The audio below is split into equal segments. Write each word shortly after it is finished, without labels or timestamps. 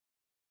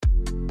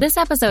This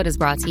episode is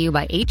brought to you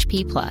by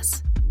HP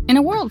Plus. In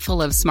a world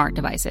full of smart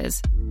devices,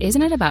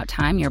 isn't it about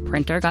time your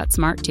printer got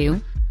smart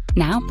too?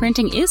 Now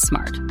printing is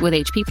smart with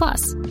HP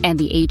Plus, and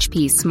the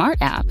HP Smart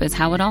app is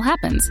how it all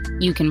happens.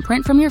 You can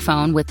print from your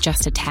phone with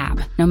just a tap,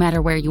 no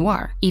matter where you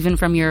are, even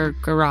from your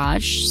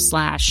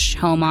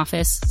garage/home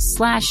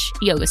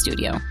office/yoga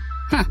studio.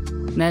 Huh,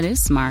 that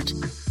is smart.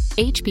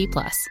 HP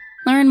Plus.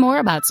 Learn more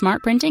about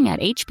smart printing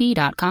at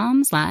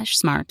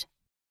hp.com/smart.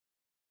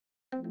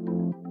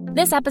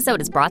 This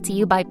episode is brought to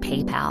you by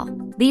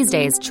PayPal. These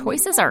days,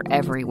 choices are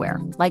everywhere.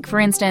 Like, for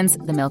instance,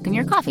 the milk in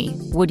your coffee.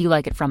 Would you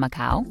like it from a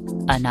cow,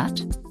 a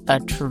nut, a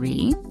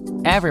tree?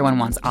 Everyone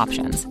wants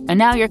options. And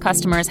now your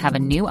customers have a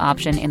new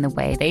option in the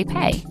way they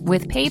pay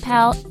with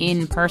PayPal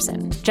in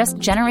person. Just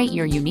generate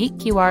your unique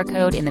QR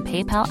code in the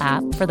PayPal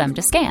app for them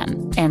to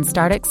scan and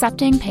start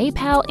accepting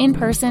PayPal in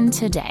person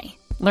today.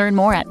 Learn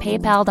more at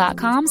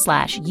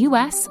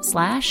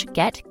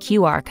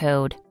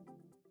paypal.com/us/getQRcode.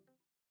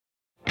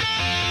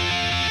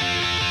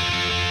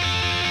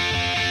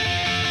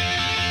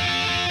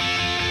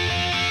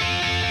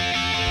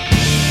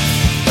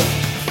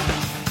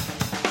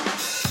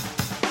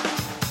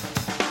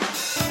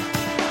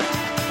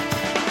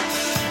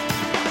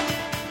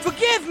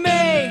 Forgive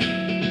me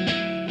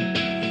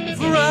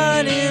for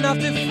running off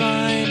to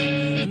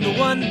find the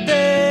one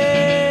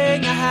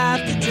thing I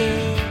have to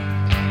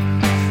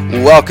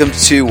do. Welcome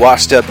to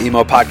Washed Up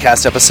Emo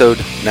Podcast, episode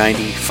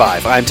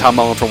 95. I'm Tom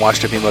Mullen from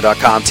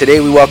washedupemo.com. Today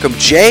we welcome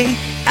Jay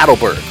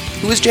Adelberg.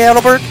 Who is Jay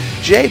Adelberg?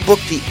 Jay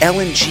booked the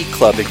LNG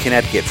Club in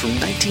Connecticut from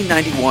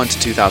 1991 to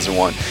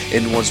 2001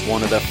 and was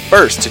one of the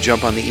first to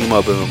jump on the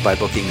emo boom by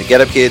booking the Get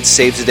Up Kids,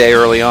 Save Today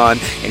early on,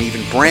 and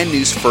even Brand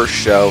New's first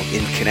show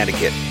in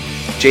Connecticut.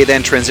 Jay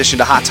then transitioned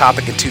to Hot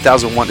Topic in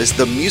 2001 as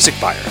the music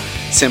buyer.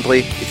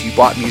 Simply, if you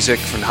bought music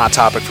from Hot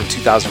Topic from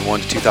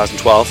 2001 to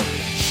 2012,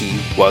 he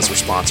was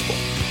responsible.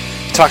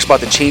 He talks about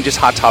the changes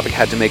Hot Topic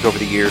had to make over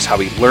the years, how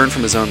he learned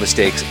from his own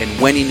mistakes, and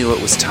when he knew it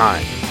was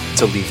time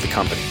to leave the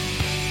company.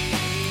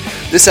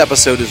 This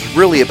episode is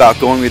really about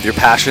going with your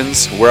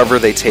passions, wherever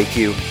they take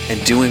you,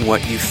 and doing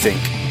what you think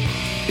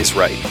is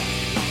right.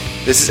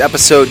 This is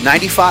episode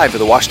 95 of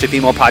the Washed Up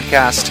Emo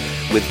Podcast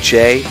with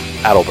Jay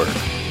Adelberg.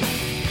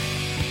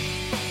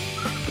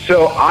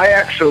 So I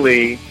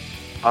actually,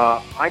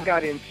 I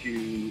got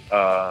into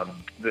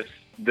this.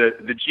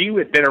 The G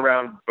had been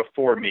around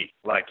before me.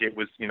 Like it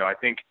was, I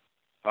think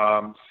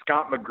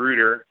Scott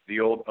Magruder, the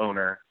old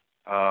owner,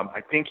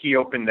 I think he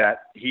took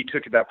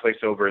that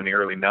place over in the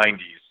early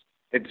 90s.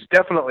 It's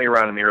definitely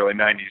around in the early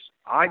 90s.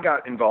 I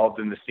got involved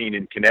in the scene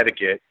in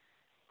Connecticut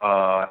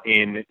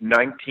in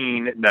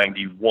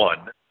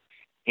 1991.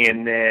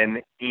 And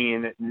then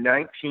in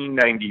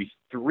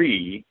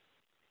 1993,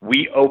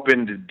 we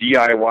opened a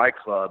DIY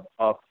club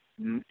up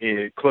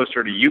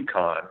closer to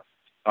Yukon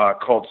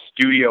called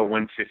Studio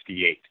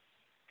 158.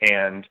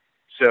 And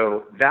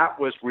so that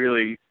was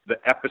really the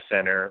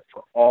epicenter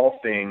for all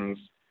things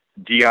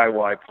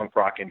DIY punk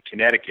rock in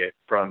Connecticut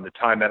from the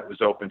time that it was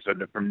open, so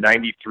from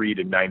 93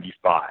 to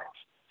 95.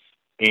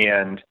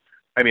 And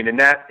I mean, in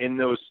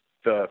those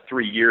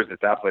 3 years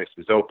that place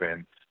was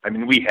open, I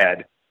mean, we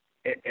had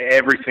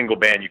every single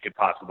band you could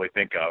possibly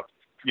think of,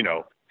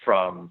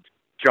 from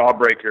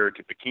Jawbreaker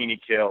to Bikini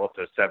Kill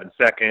to 7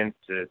 Seconds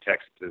to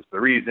Texas is the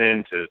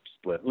Reason to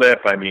Split Lip.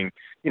 I mean,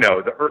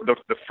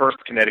 the first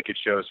Connecticut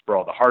shows for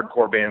all the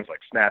hardcore bands like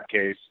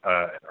Snapcase,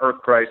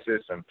 Earth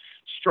Crisis, and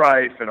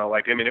Strife, and all.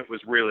 It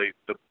was really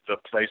the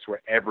place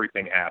where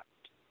everything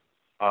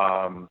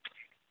happened.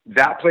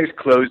 That place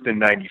closed in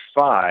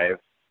 95,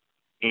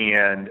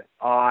 and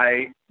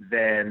I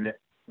then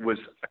was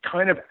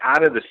kind of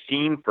out of the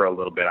scene for a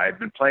little bit. I had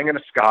been playing in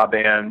a ska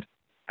band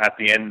at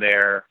the end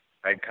there.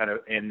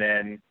 And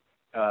then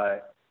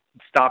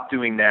stopped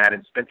doing that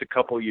and spent a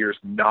couple years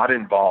not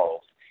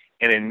involved.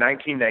 And in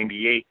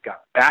 1998,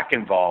 got back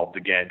involved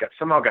again,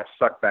 somehow got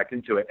sucked back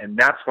into it. And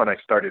that's when I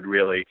started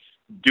really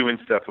doing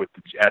stuff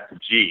at the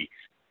G.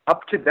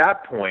 Up to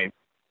that point,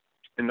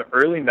 in the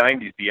early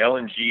 90s, the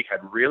LNG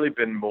had really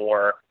been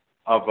more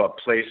of a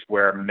place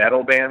where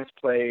metal bands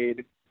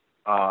played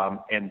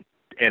and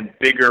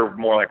bigger,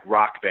 more like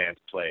rock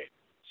bands played.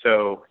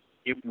 So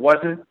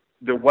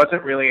there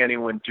wasn't really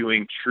anyone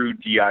doing true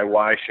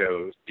DIY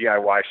shows there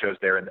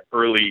in the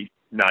early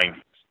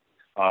 90s.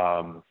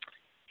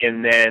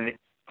 And then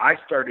I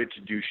started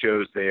to do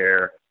shows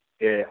there.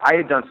 I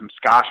had done some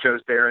ska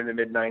shows there in the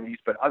mid-90s,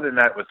 but other than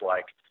that, it was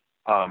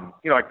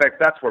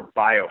that's where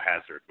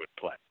Biohazard would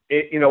play.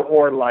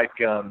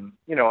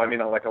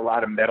 Like a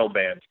lot of metal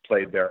bands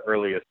played their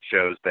earliest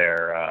shows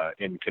there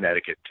in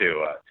Connecticut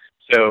too.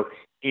 So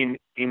in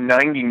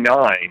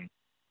 99,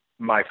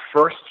 my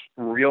first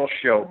real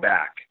show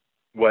back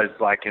was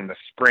like in the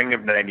spring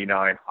of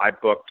 99. I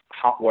booked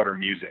Hot Water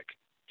Music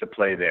to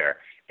play there.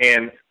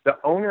 And the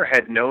owner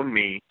had known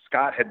me,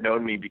 Scott had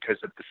known me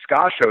because of the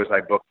ska shows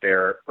I booked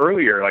there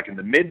earlier, like in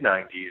the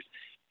mid-90s.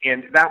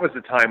 And that was the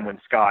time when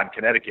ska in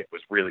Connecticut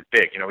was really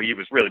big. He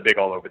was really big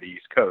all over the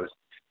East Coast.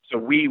 So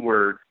we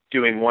were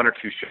doing 1 or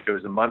 2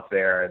 shows a month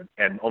there,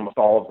 and almost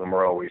all of them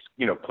were always,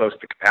 close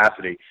to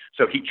capacity.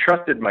 So he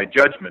trusted my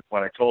judgment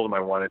when I told him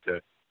I wanted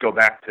to go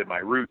back to my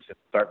roots and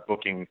start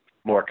booking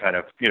more kind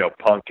of,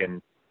 punk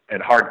and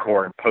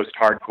hardcore and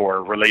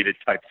post-hardcore related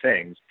type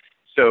things.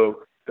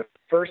 So the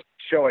first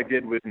show I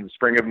did was in the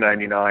spring of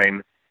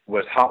 '99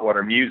 was Hot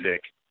Water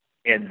Music,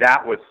 and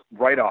that was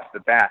right off the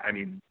bat. I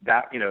mean,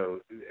 that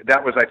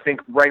was, I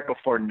think, right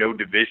before No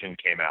Division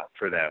came out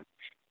for them.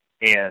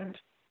 And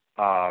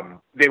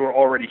they were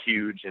already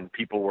huge and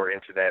people were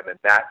into them, and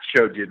that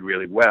show did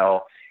really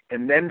well.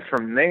 And then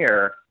from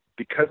there,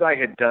 because I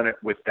had done it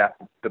with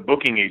the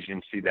booking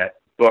agency that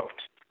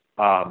booked,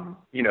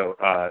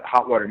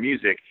 Hot Water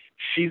Music,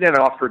 she then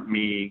offered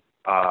me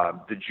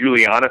the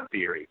Juliana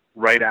Theory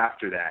right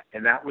after that.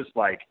 And that was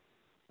like,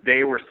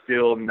 they were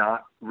still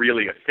not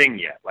really a thing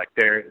yet. Like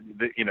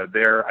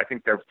I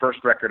think their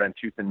first record on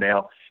Tooth and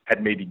Nail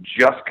had maybe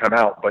just come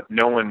out, but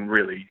no one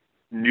really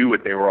knew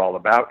what they were all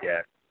about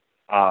yet.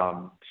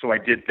 So I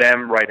did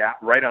them right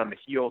on the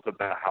heels of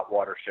the Hot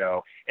Water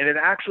show, and it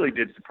actually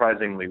did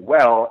surprisingly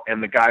well.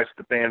 And the guys at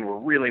the band were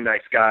really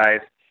nice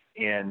guys,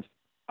 and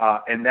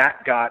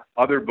that got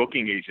other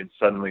booking agents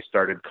suddenly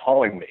started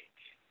calling me.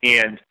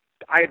 And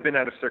I had been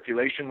out of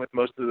circulation with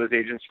most of those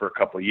agents for a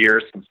couple of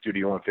years since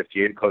Studio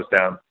 158 closed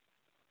down.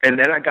 And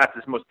then I got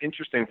this most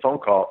interesting phone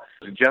call.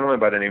 It was a gentleman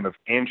by the name of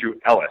Andrew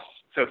Ellis.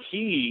 So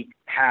he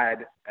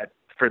had,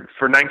 for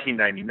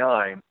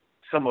 1999,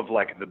 some of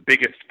like the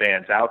biggest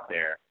bands out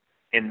there.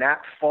 In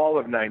that fall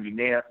of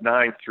 '99,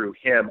 through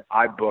him,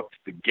 I booked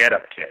the Get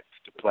Up Kids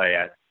to play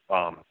at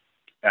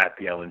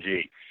the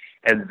LNG.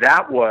 And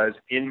that was,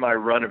 in my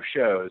run of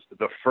shows,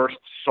 the first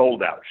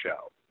sold-out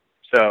show.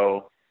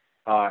 So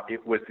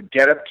it was the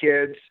Get Up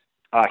Kids.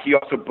 He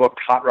also booked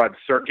Hot Rod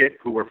Circuit,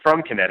 who were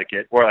from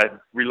Connecticut, or had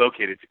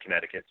relocated to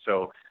Connecticut.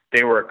 So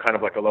they were kind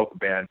of like a local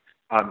band.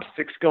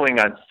 6 Going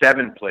on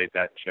 7 played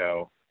that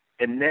show.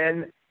 And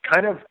then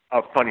kind of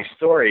a funny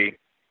story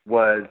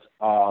was,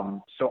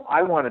 so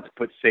I wanted to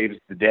put Saves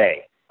the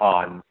Day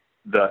on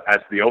as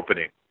the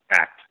opening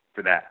act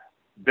for that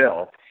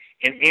bill.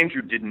 And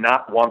Andrew did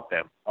not want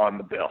them on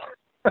the bill.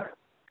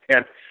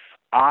 And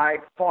I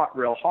fought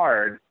real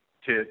hard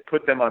to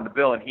put them on the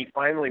bill, and he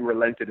finally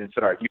relented and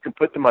said, all right, you can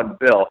put them on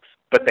the bill,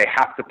 but they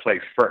have to play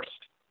first.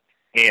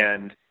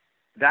 And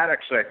that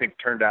actually, I think,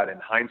 turned out in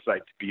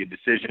hindsight to be a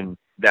decision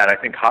that I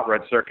think Hot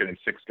Rod Circuit and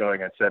 6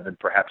 Going on 7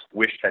 perhaps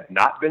wished had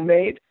not been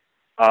made.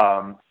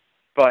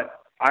 But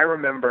I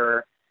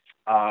remember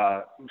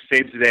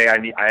Saves the Day,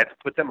 I had to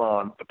put them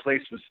on. The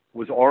place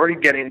was already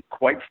getting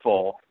quite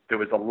full. There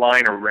was a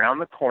line around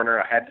the corner.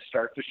 I had to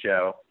start the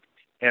show.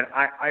 And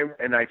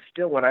I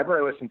still,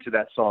 whenever I listen to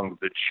that song,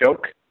 The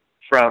Choke,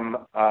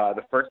 from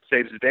the first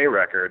Saves the Day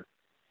record,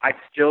 I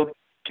still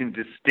can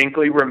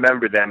distinctly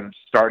remember them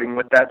starting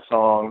with that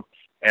song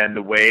and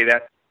the way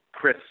that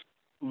Chris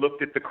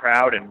looked at the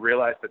crowd and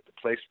realized that the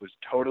place was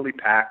totally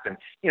packed. And,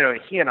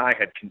 he and I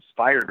had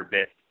conspired a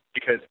bit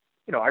because,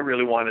 I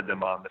really wanted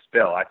them on this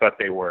bill. I thought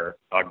they were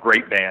a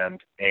great band,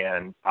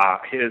 and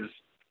his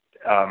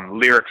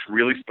lyrics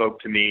really spoke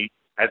to me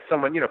as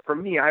someone, for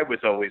me, I was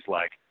always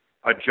like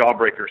a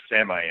Jawbreaker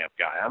Sam I Am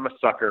guy. I'm a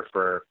sucker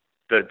for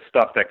the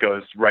stuff that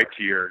goes right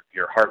to your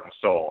heart and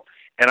soul.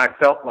 And I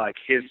felt like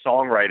his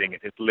songwriting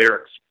and his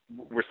lyrics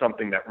were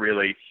something that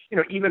really,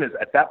 even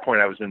at that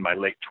point I was in my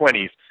late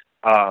 20s,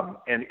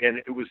 and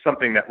it was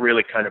something that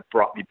really kind of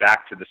brought me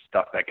back to the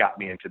stuff that got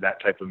me into that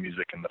type of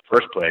music in the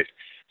first place.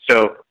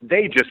 So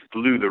they just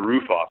blew the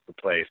roof off the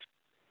place.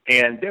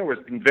 And there was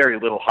very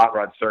little Hot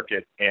Rod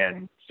Circuit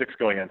and 6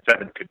 Going on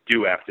 7 could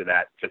do after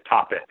that to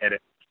top it. And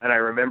I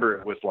remember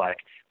it was like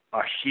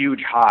a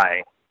huge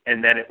high,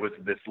 and then it was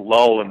this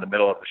lull in the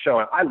middle of the show.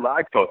 And I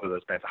like both of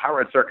those bands. Hot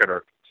Rod Circuit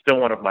are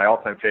still one of my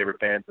all-time favorite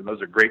bands, and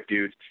those are great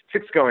dudes.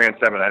 6 Going on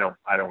 7,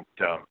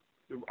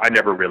 I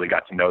never really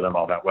got to know them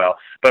all that well.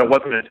 But it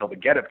wasn't until the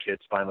Get Up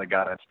Kids finally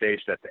got on stage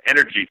that the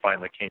energy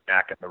finally came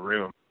back in the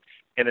room.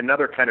 And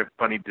another kind of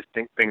funny,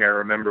 distinct thing I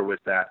remember was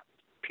that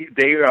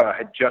they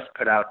had just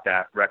put out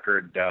that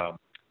record,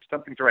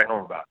 Something to Write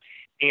Home About.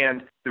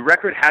 And the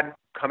record hadn't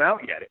come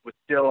out yet. It was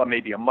still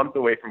maybe a month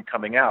away from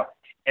coming out.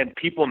 And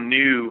people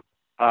knew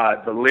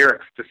the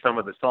lyrics to some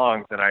of the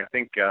songs. And I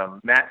think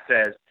Matt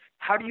says,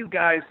 how do you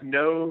guys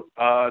know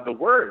the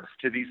words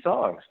to these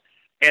songs?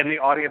 And the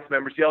audience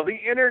members yelled,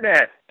 the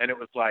internet. And it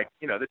was like,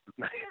 this is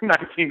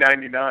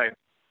 1999.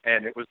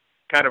 And it was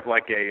kind of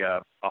like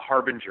a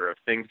harbinger of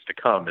things to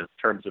come in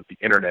terms of the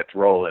internet's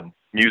role in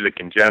music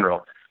in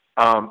general.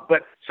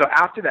 But so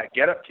after that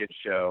Get Up Kids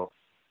show,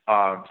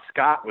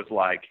 Scott was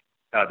like,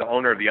 the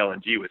owner of the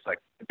LNG was like,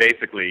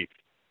 basically,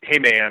 hey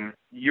man,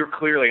 you're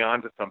clearly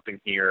onto something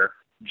here.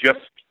 Just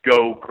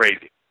go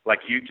crazy. Like,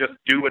 you just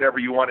do whatever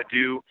you want to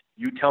do.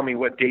 You tell me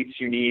what dates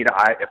you need.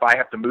 If I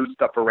have to move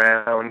stuff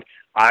around,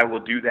 I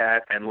will do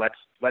that. And let's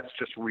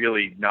just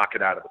really knock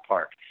it out of the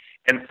park.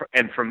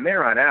 And from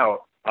there on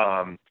out,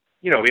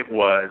 it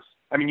was,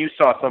 you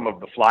saw some of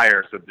the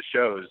flyers of the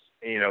shows,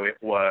 it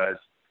was,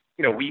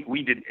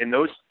 we did in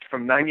those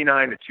from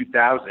 99 to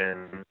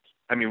 2000.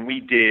 We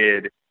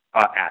did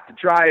at the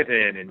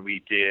drive-in, and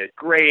we did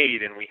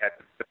Great, and we had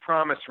the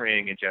Promise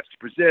Ring and Jesse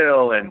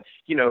Brazil, and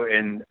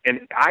and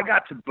I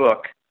got to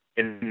book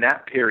in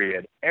that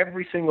period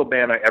every single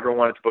band I ever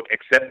wanted to book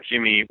except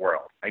Jimmy Eat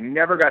World. I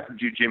never got to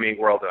do Jimmy Eat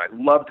World, and I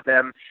loved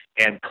them.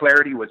 And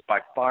Clarity was by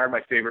far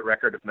my favorite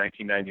record of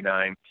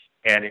 1999,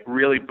 and it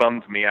really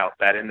bummed me out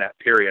that in that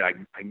period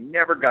I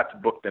never got to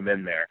book them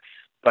in there,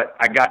 but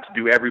I got to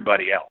do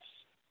everybody else.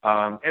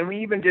 And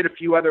we even did a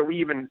few other, we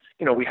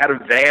had a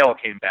Veil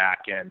came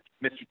back, and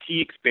Mr.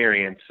 T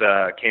Experience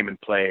came and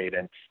played.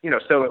 And,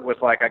 so it was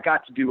like I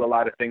got to do a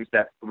lot of things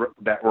that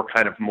were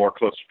kind of more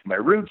closer to my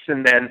roots,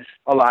 and then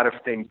a lot of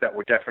things that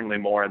were definitely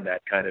more in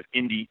that kind of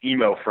indie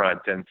emo front.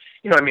 And,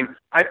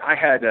 I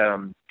had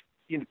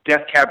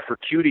Death Cab for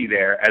Cutie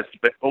there as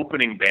the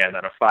opening band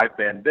on a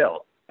 5-band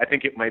bill. I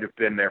think it might have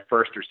been their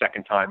first or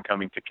second time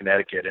coming to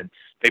Connecticut, and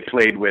they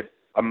played with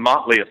a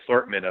motley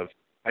assortment of,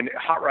 and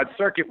Hot Rod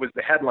Circuit was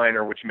the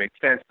headliner, which made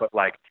sense, but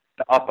like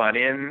the Up on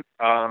In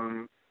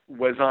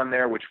was on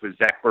there, which was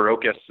Zach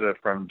Barocas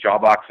from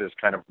Jawbox's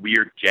kind of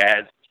weird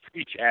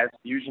free jazz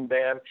fusion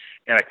band,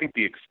 and I think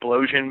the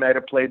Explosion might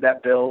have played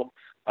that bill,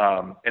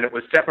 and it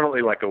was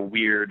definitely like a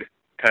weird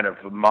kind of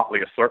motley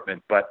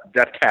assortment. But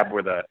Death Cab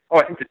were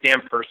I think the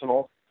Damn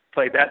Personal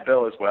played that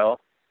bill as well,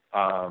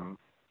 but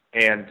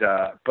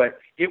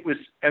it was,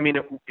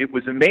 it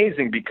was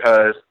amazing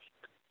because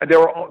there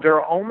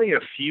were only a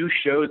few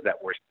shows that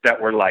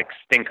were like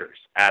stinkers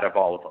out of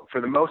all of them.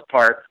 For the most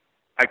part,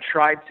 I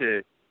tried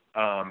to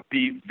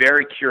be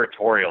very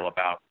curatorial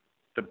about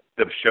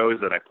the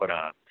shows that I put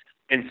on,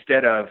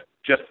 instead of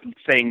just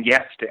saying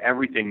yes to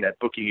everything that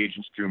booking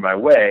agents threw my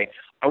way.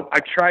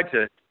 I tried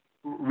to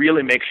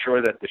really make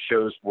sure that the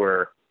shows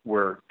were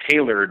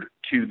tailored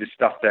to the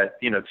stuff that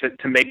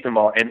to make them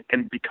all.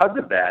 And because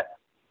of that,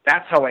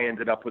 that's how I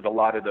ended up with a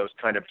lot of those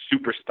kind of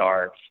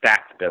superstar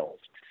stacked bills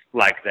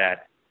like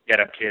that. Get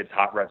Up Kids,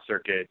 Hot Rod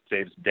Circuit,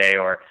 Saves the Day,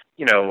 or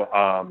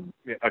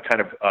a kind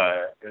of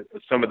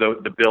some of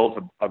the bills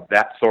of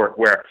that sort,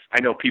 where I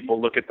know people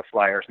look at the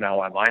flyers now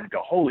online and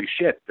go, "Holy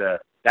shit,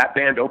 that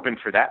band opened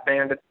for that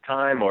band at the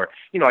time," or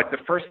like the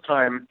first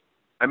time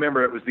I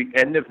remember it was the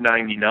end of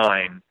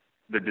 '99,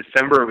 the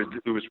December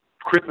it was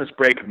Christmas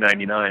break of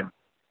 '99.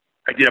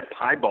 I did a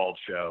Piebald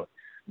show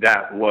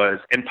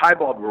and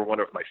Piebald were one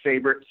of my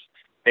favorites.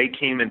 They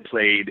came and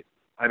played.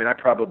 I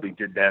probably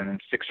did them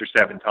 6 or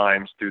 7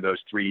 times through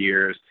those 3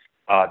 years.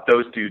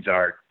 Those dudes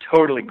are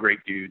totally great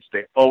dudes.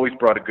 They always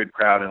brought a good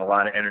crowd and a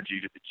lot of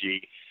energy to the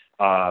G.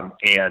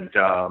 And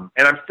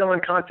I'm still in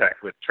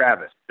contact with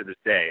Travis to this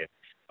day.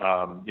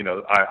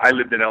 I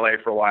lived in LA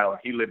for a while, and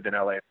he lived in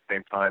LA at the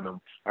same time, and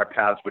our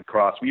paths would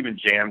cross. We even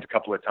jammed a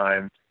couple of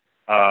times,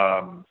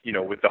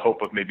 with the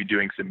hope of maybe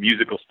doing some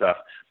musical stuff.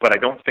 But I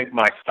don't think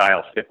my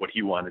style fit what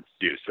he wanted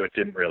to do, so it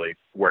didn't really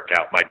work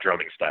out. My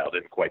drumming style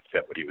didn't quite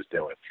fit what he was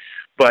doing.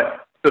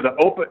 But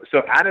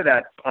so out of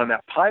that, on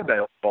that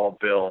Piebald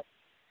bill,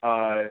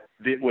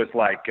 it was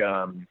like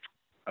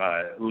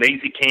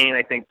Lazy Kane,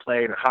 I think,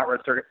 played, and Hot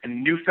Rod Circuit,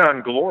 and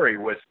Newfound Glory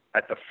was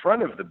at the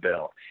front of the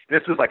bill. And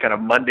this was like on a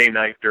Monday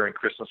night during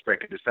Christmas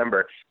break in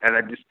December, and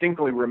I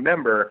distinctly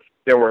remember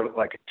there were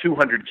like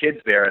 200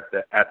 kids there at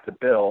the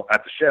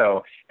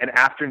show, and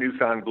after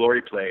Newfound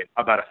Glory played,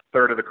 about a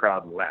third of the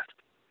crowd left.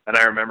 And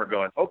I remember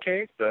going,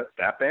 okay,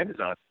 that band is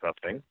on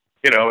something,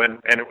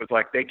 and it was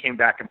like they came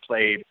back and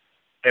played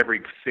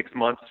every 6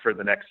 months for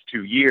the next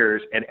 2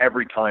 years, and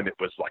every time it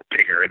was like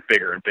bigger and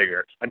bigger and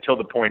bigger until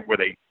the point where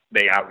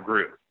they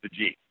outgrew the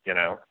G,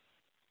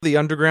 The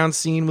underground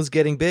scene was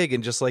getting big,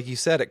 and just like you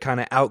said, it kind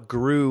of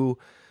outgrew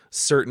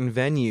certain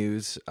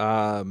venues.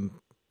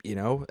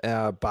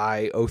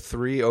 By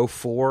 03,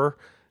 04,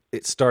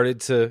 it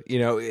started to,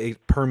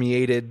 it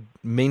permeated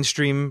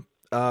mainstream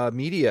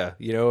media.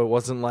 It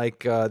wasn't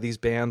like these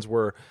bands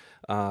were,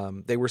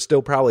 they were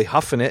still probably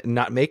huffing it and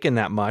not making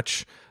that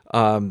much.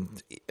 Or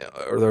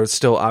they're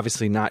still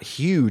obviously not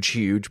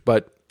huge,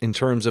 but in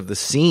terms of the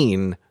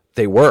scene,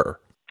 they were.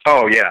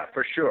 Oh yeah,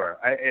 for sure.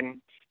 It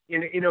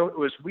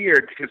was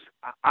weird because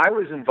I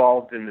was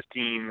involved in the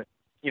scene.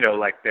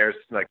 Like there's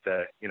like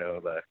the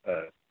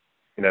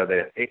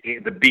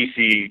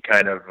BC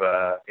kind of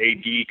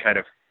AD kind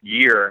of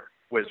year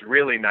was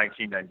really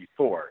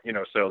 1994.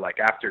 So like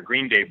after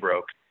Green Day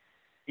broke,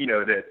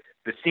 the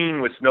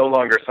scene was no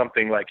longer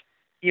something like,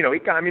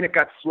 it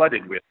got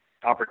flooded with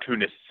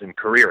opportunists and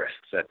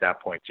careerists at that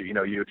point too.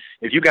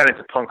 If you got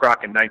into punk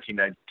rock in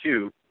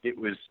 1992, it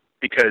was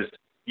because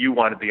you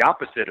wanted the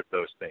opposite of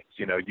those things.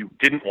 You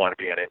didn't want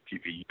to be on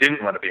MTV. You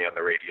didn't want to be on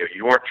the radio.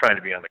 You weren't trying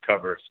to be on the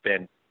cover of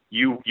Spin.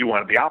 You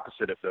wanted the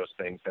opposite of those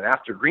things. And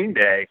after Green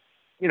Day,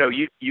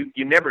 you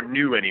never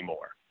knew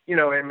anymore. It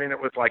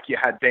was like you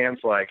had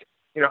bands like,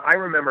 I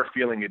remember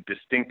feeling a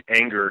distinct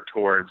anger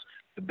towards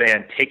the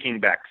band Taking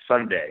Back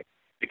Sunday,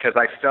 because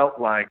I felt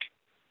like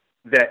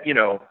that,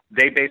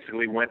 they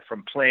basically went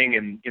from playing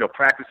and,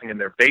 practicing in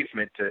their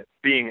basement to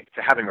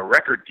having a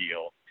record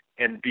deal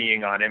and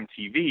being on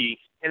MTV.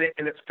 And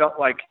it felt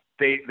like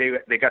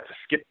they got to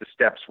skip the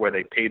steps where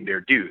they paid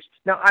their dues.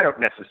 Now, I don't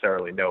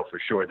necessarily know for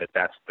sure that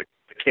that's the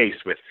case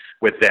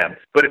with them,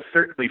 but it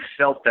certainly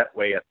felt that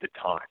way at the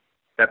time,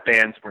 that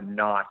bands were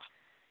not,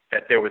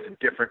 that there was a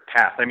different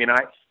path. I mean,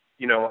 I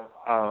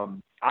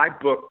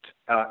booked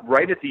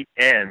right at the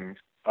end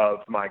of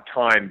my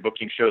time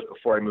booking shows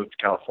before I moved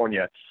to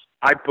California.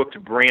 I booked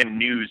Brand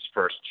New's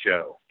first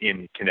show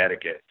in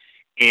Connecticut,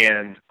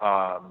 and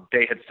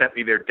they had sent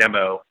me their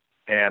demo,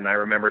 and I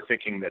remember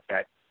thinking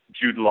that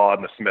Jude Law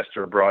and the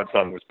Semester Abroad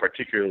song was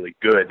particularly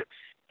good,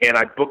 and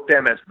I booked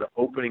them as the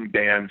opening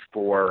band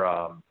for,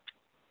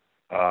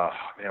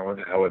 what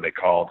the hell were they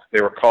called?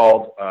 They were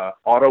called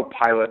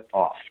Autopilot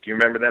Off. Do you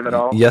remember them at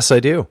all? Yes, I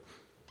do.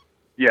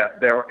 Yeah,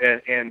 they were,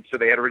 and so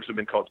they had originally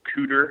been called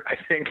Cooter, I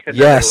think.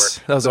 Yes,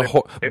 that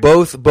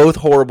was both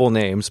horrible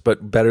names,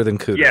 but better than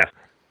Cooter. Yeah.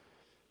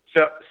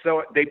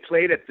 So they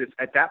played at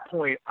that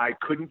point, I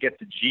couldn't get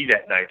the G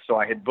that night, so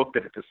I had booked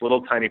it at this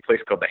little tiny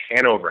place called the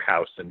Hanover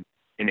House in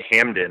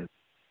Hamden,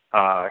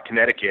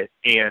 Connecticut,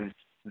 and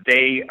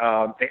they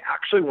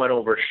actually went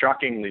over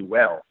shockingly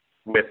well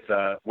with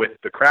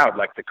the crowd.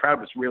 Like, the crowd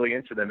was really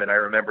into them, and I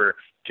remember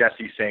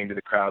Jesse saying to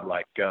the crowd,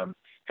 like,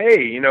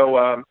 hey,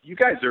 you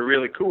guys are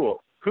really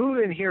cool. Who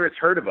in here has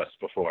heard of us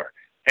before?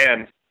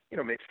 And,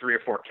 maybe 3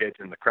 or 4 kids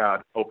in the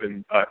crowd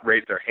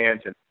raised their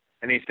hands,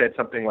 and he said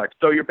something like,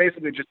 so you're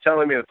basically just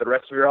telling me that the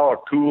rest of you all are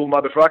cool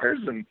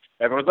motherfuckers? And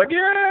everyone's like,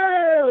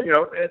 yeah,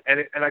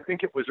 and I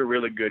think it was a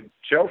really good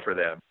show for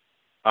them.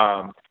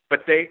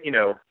 But they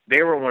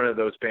were one of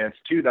those bands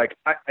too. Like,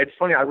 it's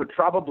funny, I would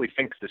probably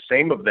think the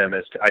same of them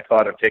as I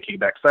thought of Taking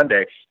Back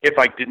Sunday if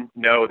I didn't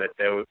know that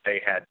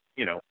they had,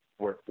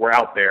 were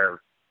out there,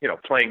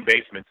 playing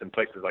basements in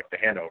places like the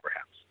Hanover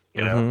House,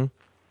 Mm-hmm.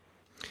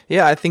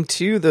 Yeah, I think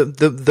too,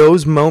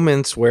 those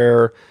moments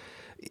where,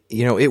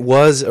 it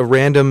was a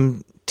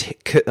random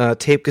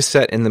tape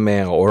cassette in the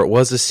mail, or it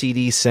was a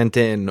CD sent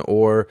in,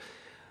 or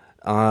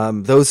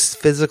those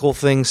physical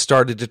things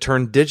started to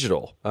turn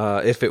digital.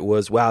 If it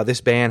was, wow, this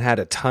band had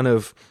a ton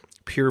of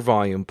Pure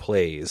Volume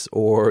plays,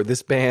 or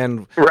this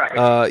band,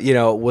 right.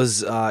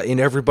 Was in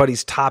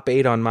everybody's top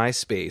 8 on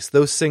MySpace.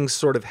 Those things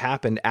sort of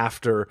happened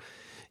after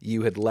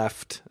you had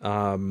left,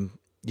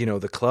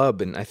 the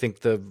club. And I think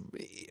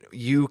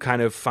you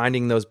kind of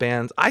finding those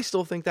bands, I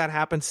still think that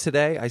happens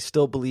today. I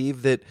still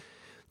believe that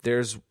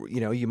there's,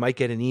 you might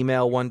get an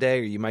email one day,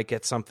 or you might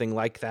get something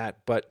like that,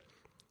 but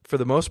for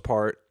the most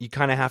part, you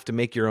kind of have to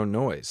make your own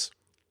noise.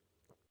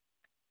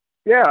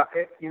 Yeah,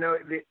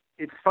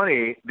 it's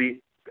funny.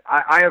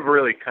 I have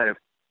really kind of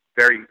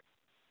very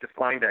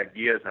defined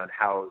ideas on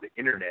how the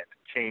internet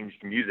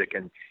changed music,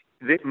 and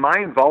my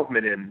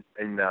involvement in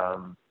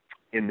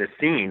the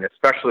scene,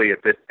 especially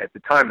at the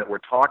time that we're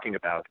talking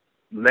about,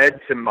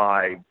 led to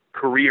my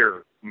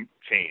career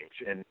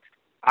change. And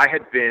I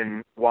had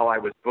been, while I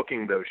was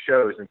booking those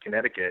shows in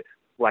Connecticut,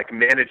 like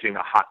managing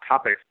a Hot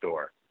Topic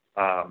store.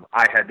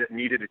 I had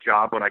needed a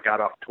job when I got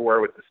off tour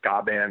with the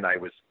ska band. I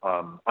was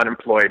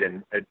unemployed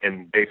and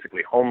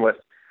basically homeless,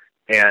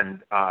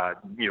 and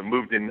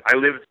moved in. I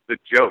lived the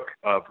joke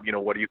of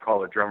what do you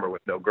call a drummer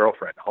with no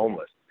girlfriend?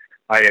 Homeless.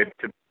 I had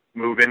to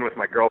move in with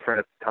my girlfriend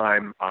at the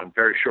time on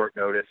very short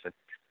notice, and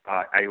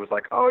I was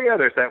like, oh yeah,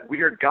 there's that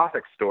weird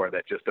Gothic store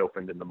that just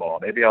opened in the mall.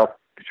 Maybe I'll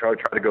try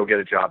to go get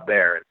a job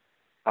there.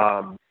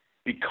 And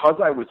because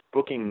I was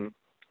booking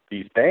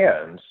these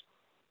bands,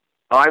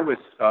 I was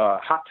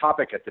Hot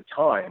Topic at the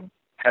time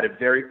had a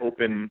very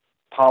open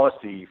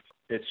policy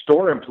at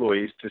store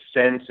employees to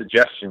send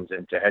suggestions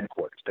into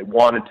headquarters. They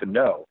wanted to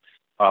know,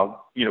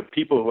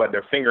 people who had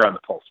their finger on the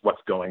pulse,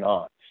 what's going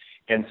on.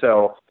 And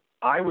so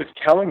I was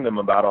telling them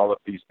about all of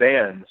these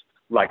bands,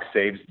 like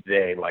Saves the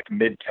Day, like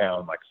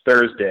Midtown, like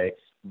Thursday,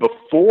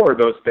 before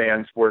those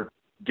bands were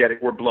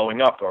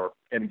blowing up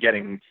and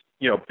getting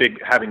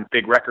having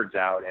big records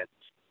out,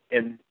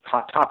 and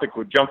Hot Topic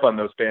would jump on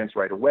those bands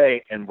right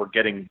away, and we're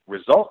getting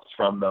results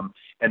from them.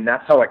 And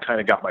that's how I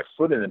kind of got my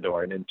foot in the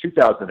door. And in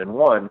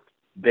 2001,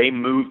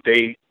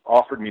 they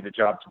offered me the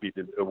job to be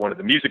one of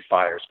the music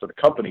buyers for the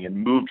company and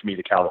moved me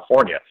to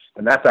California.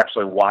 And that's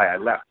actually why I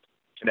left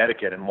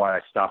Connecticut and why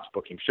I stopped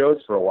booking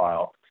shows for a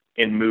while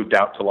and moved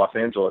out to Los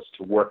Angeles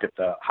to work at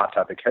the Hot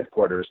Topic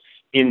headquarters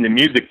in the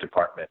music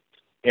department.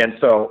 And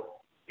so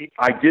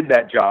I did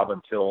that job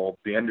until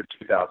the end of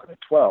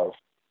 2012.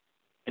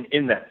 And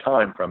in that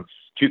time, from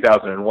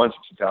 2001 to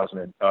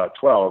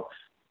 2012,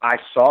 I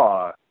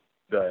saw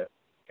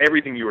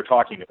everything you were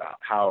talking about,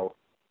 how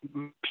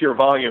Pure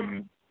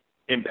Volume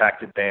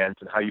impacted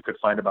bands and how you could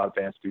find about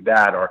bands through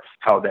that, or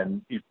how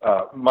then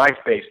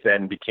MySpace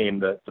then became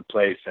the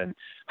place, and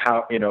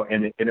how,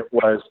 and it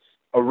was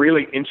a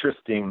really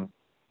interesting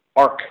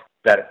arc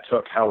that it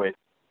took, how it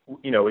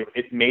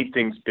made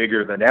things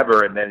bigger than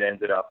ever, and then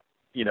ended up,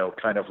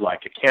 kind of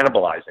like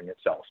cannibalizing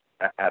itself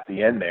at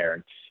the end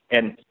there.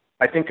 And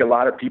I think a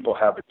lot of people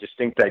have a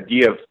distinct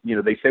idea of,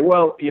 they say,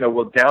 well,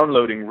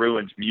 downloading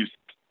ruined music,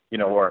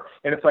 and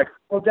it's like,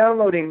 well,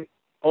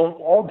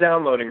 all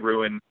downloading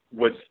ruined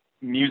was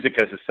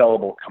music as a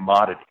sellable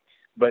commodity.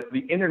 But the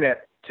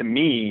internet, to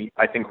me,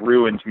 I think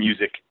ruined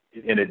music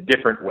in a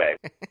different way.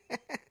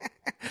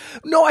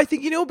 No, I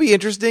think, what'd be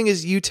interesting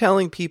is you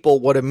telling people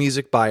what a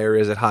music buyer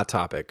is at Hot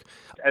Topic.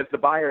 As the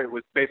buyer, it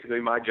was basically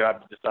my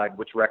job to decide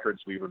which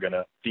records we were going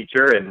to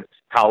feature and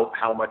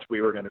how much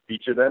we were going to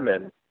feature them.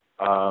 And,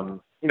 and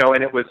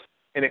it was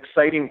an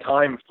exciting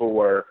time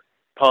for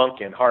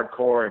punk and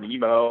hardcore and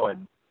emo,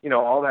 and,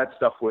 all that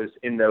stuff was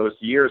in those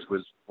years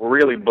was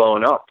really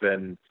blown up.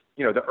 And,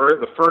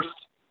 the first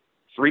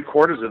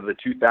 3/4 of the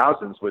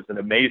 2000s was an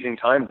amazing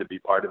time to be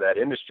part of that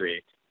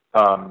industry.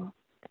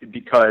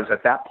 Because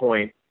at that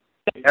point,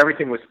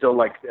 everything was still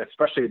like,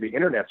 especially the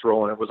internet's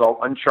role, and it was all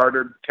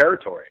uncharted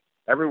territory.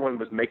 Everyone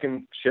was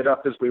making shit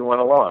up as we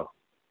went along.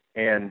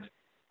 And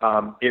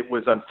it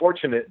was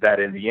unfortunate that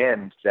in the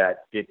end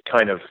that it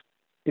kind of,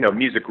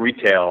 music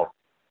retail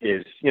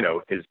is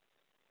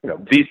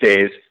these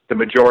days, the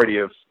majority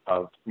of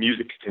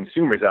music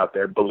consumers out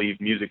there believe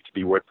music to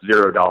be worth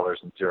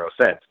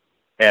 $0.00.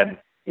 And,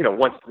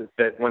 once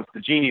the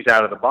genie's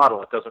out of the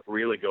bottle, it doesn't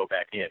really go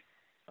back in.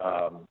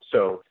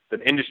 So the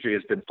industry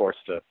has been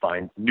forced to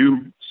find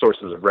new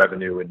sources of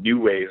revenue and new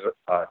ways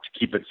to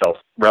keep itself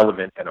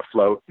relevant and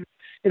afloat.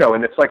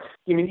 And it's like,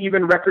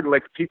 even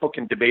people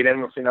can debate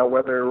endlessly now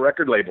whether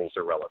record labels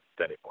are relevant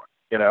anymore,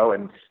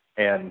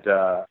 and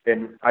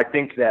I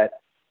think that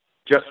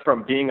just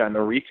from being on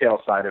the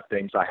retail side of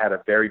things, I had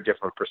a very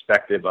different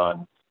perspective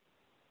on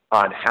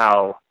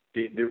how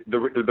the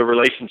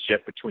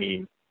relationship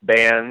between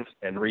bands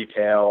and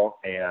retail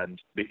and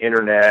the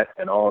internet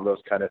and all of those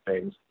kind of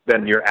things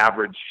than your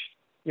average,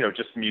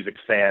 just music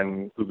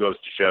fan who goes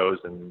to shows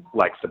and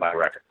likes to buy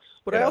records.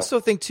 But I also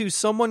think, too,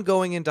 someone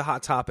going into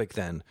Hot Topic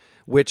then,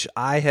 which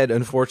I had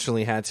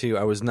unfortunately had to,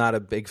 I was not a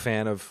big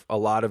fan of a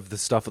lot of the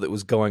stuff that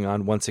was going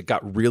on once it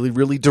got really,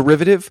 really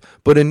derivative.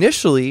 But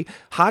initially,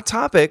 Hot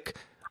Topic,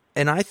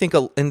 and I think,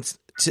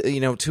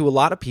 to a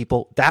lot of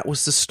people, that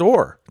was the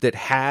store that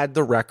had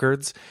the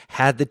records,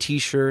 had the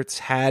T-shirts,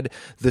 had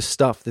the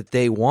stuff that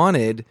they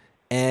wanted,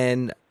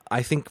 and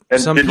I think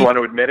some didn't people want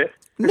to admit it.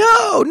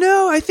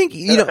 No, I think,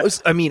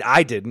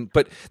 I didn't,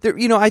 but there,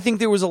 I think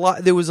there was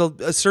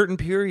a certain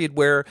period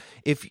where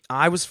if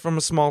I was from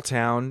a small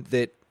town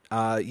that,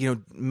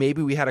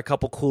 maybe we had a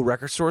couple cool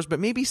record stores, but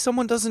maybe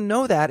someone doesn't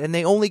know that and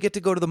they only get to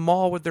go to the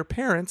mall with their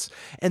parents.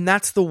 And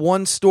that's the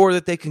one store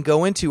that they can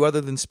go into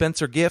other than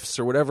Spencer Gifts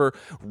or whatever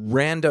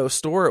rando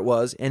store it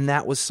was. And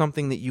that was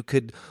something that you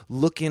could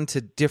look into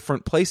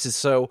different places.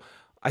 So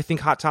I think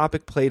Hot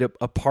Topic played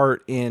a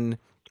part in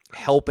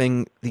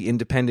helping the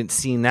independent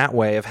scene that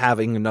way, of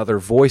having another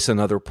voice,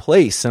 another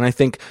place. And I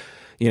think,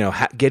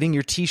 getting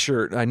your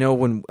T-shirt. I know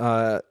when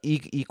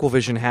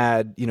Equalvision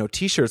had,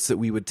 T-shirts that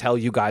we would tell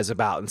you guys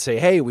about and say,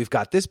 hey, we've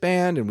got this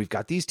band and we've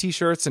got these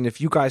T-shirts. And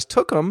if you guys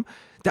took them,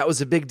 that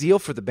was a big deal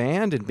for the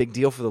band and big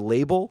deal for the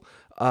label.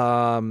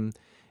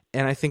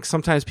 And I think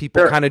sometimes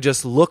people kind of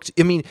just looked.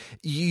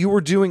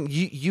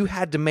 You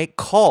had to make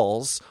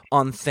calls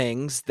on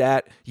things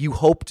that you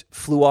hoped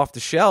flew off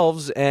the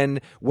shelves. And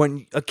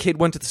when a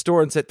kid went to the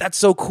store and said, that's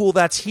so cool,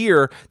 that's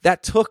here,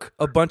 that took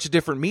a bunch of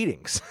different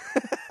meetings.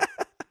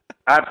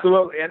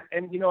 Absolutely.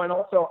 And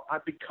also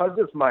because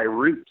of my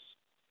roots,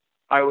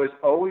 I was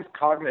always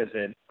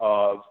cognizant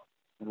of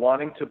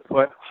wanting to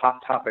put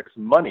Hot Topic's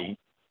money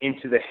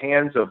into the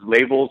hands of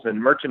labels and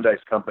merchandise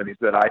companies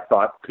that I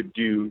thought could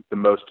do the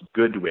most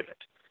good with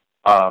it.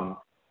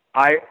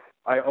 I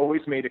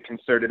always made a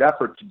concerted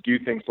effort to do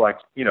things like,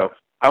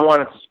 I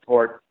wanted to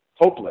support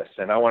Hopeless,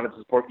 and I wanted to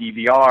support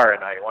EVR,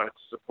 and I wanted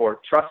to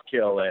support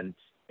Trustkill and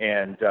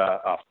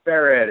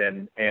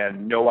Ferret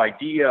and No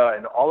Idea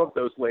and all of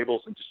those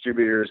labels and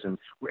distributors and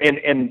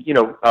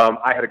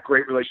I had a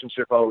great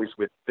relationship always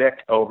with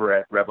Vic over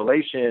at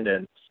Revelation,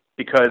 and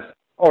because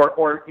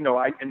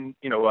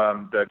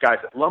the guys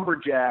at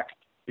Lumberjack,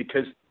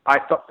 because I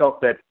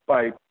felt that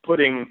by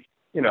putting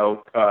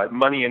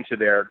money into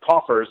their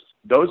coffers,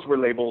 those were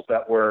labels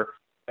that were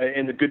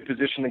in a good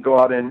position to go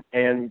out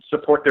and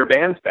support their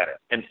bands better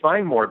and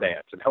find more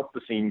bands and help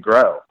the scene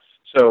grow.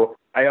 So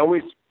I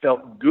always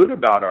felt good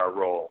about our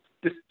role,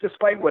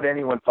 despite what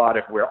anyone thought,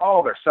 if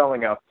they're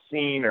selling out the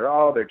scene,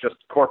 or they're just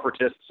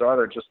corporatists, or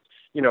they're just,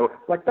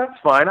 that's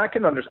fine. I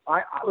can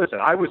understand. Listen,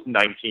 I was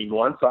 19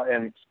 once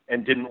and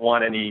didn't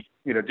want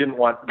didn't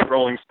want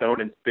Rolling Stone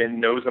and Spin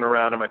nosing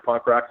around in my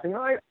punk rock scene.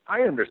 I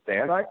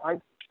understand.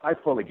 I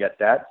fully get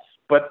that.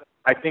 But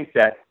I think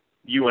that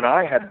you and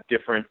I had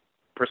different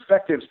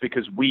perspectives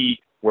because we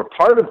were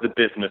part of the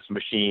business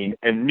machine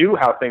and knew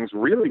how things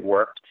really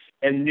worked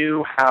and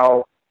knew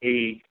how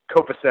a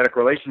copacetic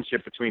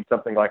relationship between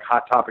something like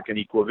Hot Topic and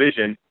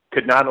Equalvision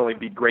could not only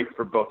be great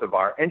for both of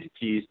our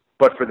entities,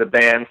 but for the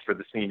bands, for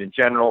the scene in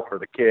general, for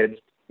the kids.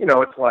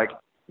 It's like,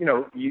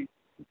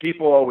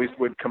 people always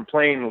would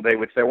complain. They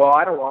would say, well,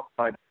 I don't want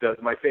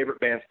my favorite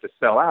bands to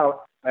sell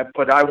out,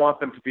 but I want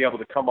them to be able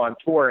to come on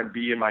tour and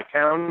be in my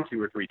town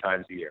 2 or 3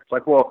 times a year. It's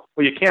like, well,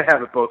 you can't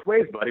have it both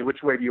ways, buddy.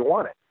 Which way do you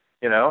want it?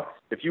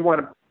 If you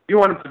want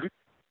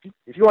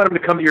them to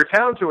come to your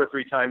town 2 or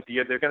 3 times a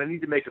year, they're going to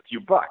need to make a few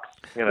bucks.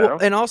 Well,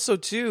 and also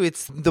too,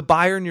 it's the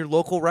buyer in your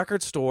local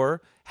record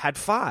store had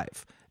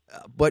 5.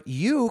 but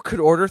you could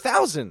order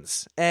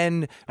thousands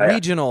and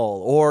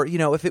regional, or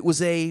if it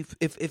was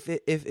if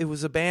it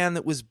was a band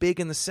that was big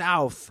in the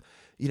South,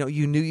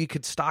 you knew you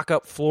could stock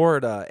up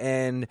Florida,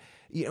 and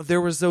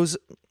there was those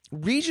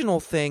regional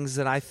things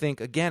that I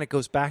think, again, it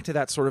goes back to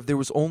that sort of, there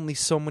was only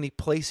so many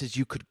places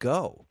you could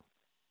go.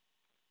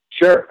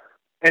 Sure.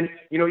 And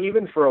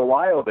even for a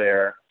while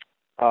there,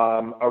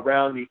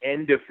 around the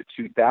end of the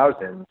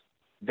 2000s,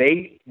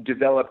 they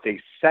developed a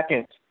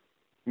second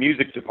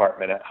music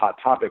department at Hot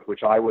Topic,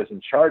 which I was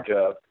in charge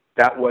of,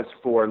 that was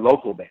for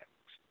local bands.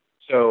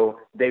 So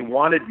they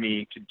wanted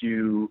me to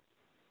do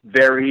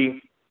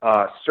very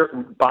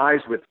certain buys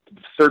with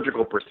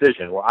surgical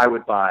precision, where I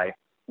would buy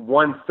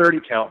one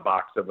 30-count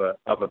box of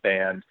a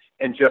band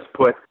and just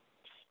put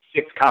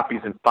 6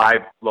 copies in 5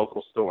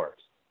 local stores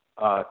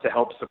to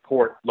help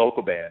support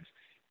local bands.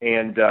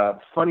 And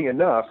funny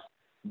enough,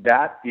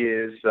 that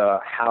is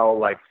how,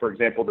 like, for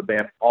example, the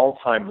band All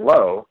Time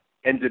Low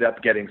ended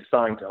up getting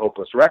signed to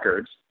Hopeless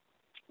Records,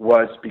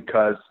 was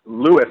because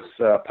Louis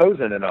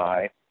Posen and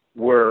I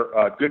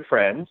were good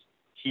friends.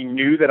 He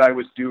knew that I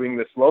was doing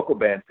this local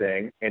band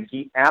thing, and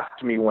he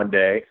asked me one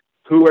day,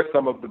 who are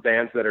some of the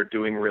bands that are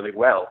doing really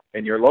well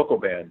in your local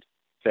band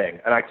thing?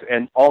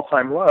 And All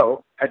Time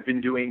Low had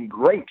been doing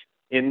great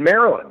in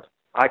Maryland.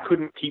 I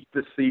couldn't keep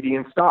the CD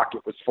in stock.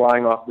 It was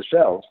flying off the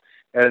shelves.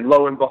 And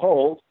lo and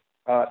behold,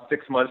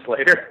 6 months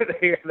later,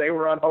 they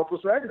were on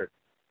Hopeless Records.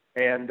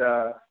 And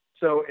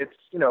so it's,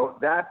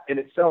 that in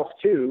itself,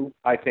 too,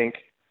 I think,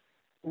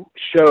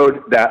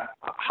 showed that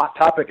Hot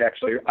Topic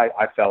actually,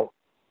 I felt,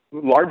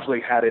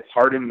 largely had its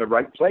heart in the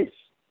right place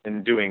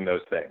in doing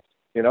those things.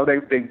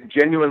 They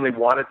genuinely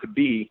wanted to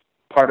be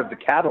part of the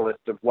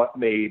catalyst of what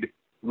made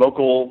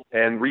local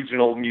and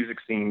regional music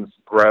scenes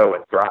grow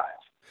and thrive.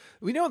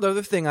 The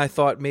other thing I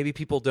thought maybe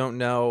people don't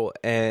know,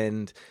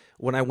 and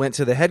when I went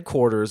to the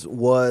headquarters,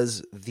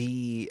 was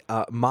the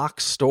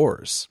mock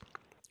stores.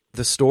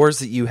 The stores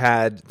that you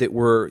had that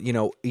were,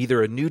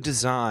 either a new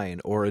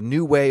design or a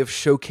new way of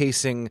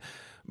showcasing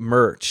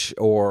merch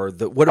or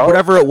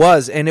whatever it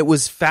was. And it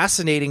was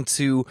fascinating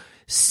to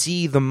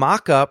see the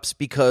mock-ups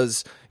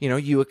because,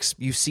 you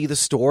see the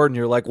store and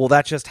you're like, well,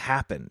 that just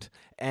happened.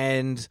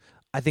 And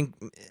I think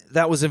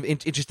that was an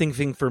interesting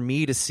thing for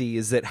me to see,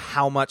 is that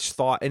how much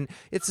thought, and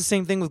it's the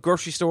same thing with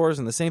grocery stores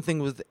and the same thing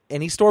with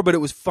any store, but it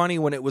was funny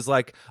when it was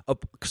like a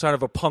sort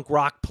of a punk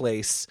rock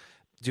place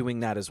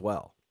doing that as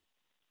well.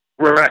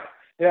 Right.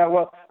 Yeah.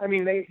 Well, I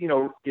mean, they, in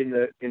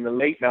the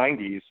late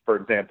 '90s, for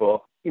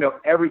example,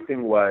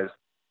 everything was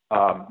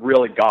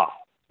really goth.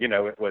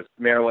 It was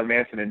Marilyn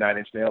Manson and Nine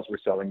Inch Nails were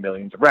selling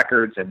millions of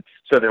records, and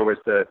so there was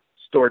the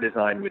store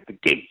design with the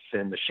gates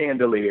and the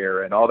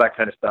chandelier and all that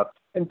kind of stuff.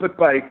 But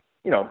by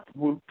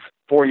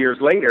 4 years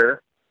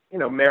later,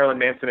 Marilyn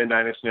Manson and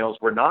Nine Inch Nails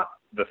were not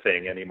the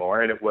thing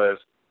anymore, and it was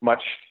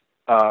much.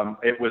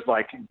 It was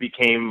like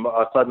became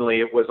suddenly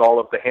it was all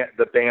of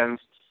the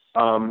bands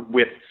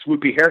with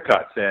swoopy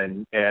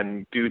haircuts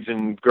and dudes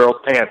in girls'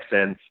 pants,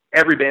 and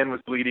every band was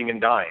bleeding and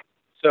dying.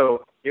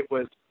 So it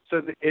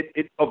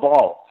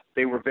evolved.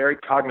 They were very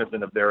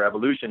cognizant of their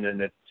evolution,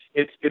 and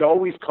it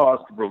always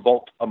caused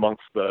revolt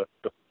amongst the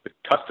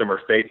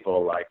customer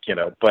faithful,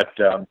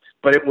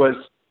 but it was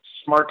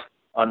smart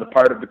on the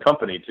part of the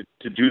company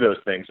to do those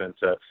things and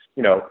to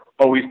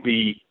always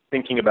be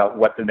thinking about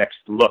what the next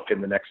look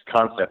and the next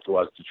concept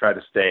was, to try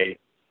to stay.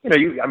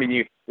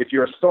 If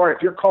you're a store,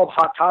 if you're called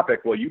Hot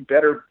Topic, well, you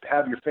better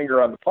have your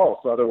finger on the pulse.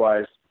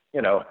 Otherwise,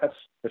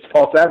 it's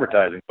false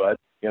advertising, bud.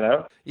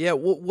 Yeah.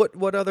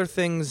 What other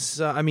things?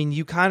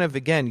 You kind of,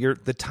 again,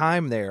 the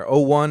time there,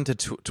 2001 to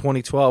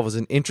 2012 was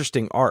an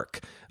interesting arc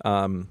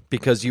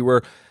because you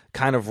were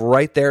kind of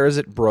right there as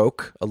it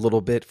broke a little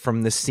bit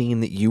from the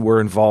scene that you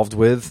were involved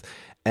with,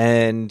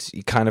 and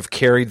you kind of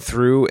carried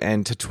through.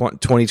 And to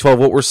 2012,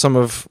 what were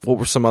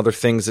some other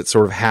things that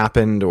sort of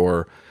happened,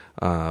 or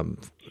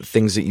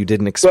things that you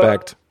didn't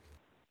expect?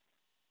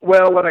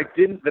 Well,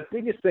 the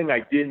biggest thing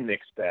I didn't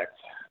expect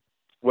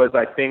was,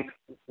 I think,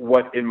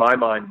 what in my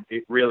mind,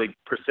 it really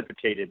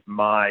precipitated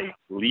my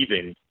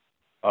leaving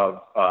of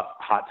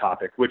Hot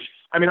Topic, which,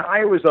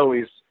 I was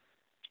always,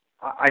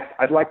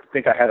 I'd like to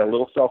think I had a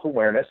little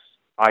self-awareness.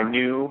 I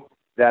knew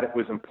that it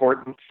was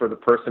important for the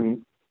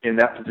person in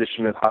that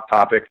position at Hot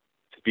Topic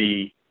to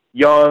be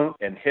young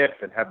and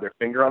hip and have their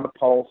finger on the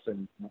pulse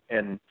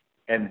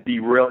and be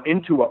real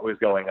into what was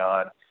going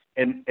on.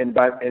 And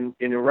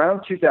in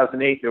around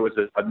 2008, there was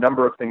a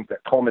number of things that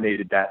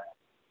culminated that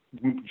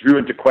drew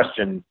into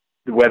question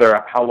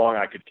how long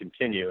I could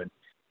continue. And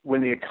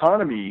when the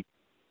economy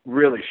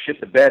really shit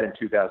the bed in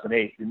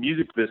 2008, the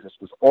music business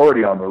was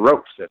already on the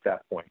ropes at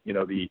that point.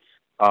 The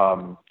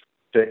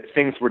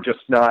things were just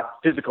not,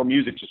 physical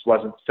music just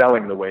wasn't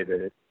selling the way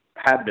that it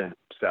had been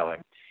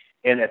selling.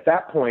 And at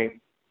that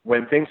point,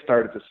 when things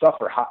started to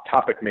suffer, Hot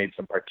Topic made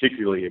some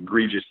particularly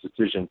egregious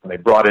decisions, and they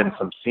brought in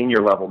some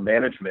senior level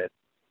management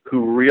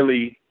who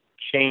really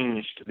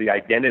changed the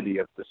identity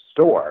of the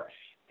store.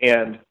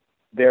 And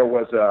there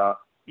was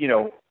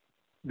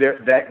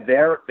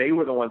they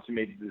were the ones who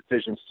made the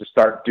decisions to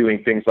start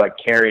doing things like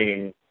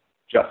carrying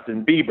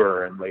Justin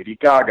Bieber and Lady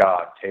Gaga,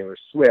 and Taylor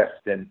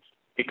Swift, and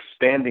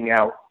expanding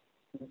out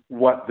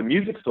what the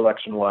music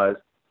selection was,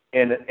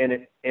 and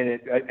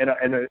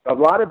a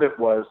lot of it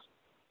was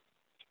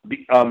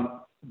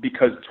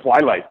because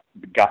Twilight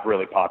got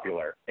really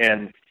popular.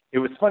 And it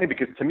was funny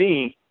because to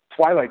me,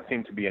 Twilight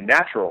seemed to be a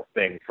natural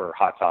thing for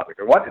Hot Topic.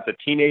 Or what? It's a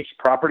teenage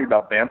property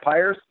about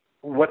vampires?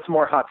 What's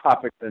more Hot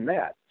Topic than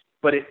that?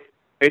 But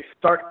it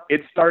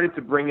started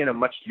to bring in a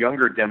much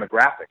younger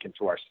demographic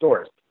into our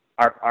stores.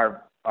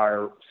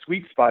 Our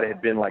sweet spot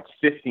had been like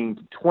 15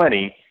 to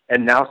 20,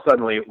 and now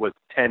suddenly it was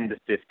 10 to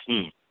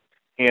 15.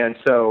 And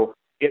so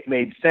it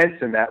made sense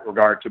in that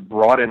regard to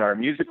broaden our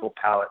musical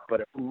palette,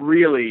 but it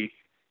really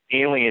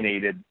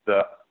alienated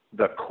the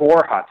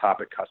core Hot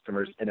Topic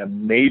customers in a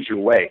major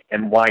way.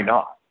 And why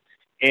not?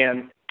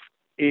 And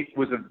it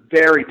was a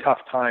very tough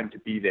time to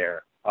be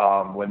there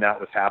when that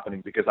was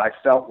happening, because I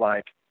felt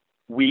like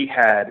we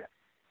had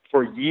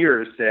for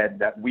years said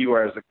that we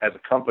were, as a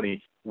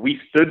company, we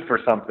stood for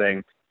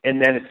something. And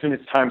then as soon as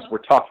times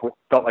were tough, it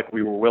felt like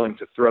we were willing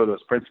to throw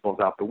those principles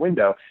out the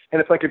window.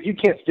 And it's like, if you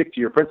can't stick to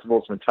your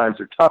principles when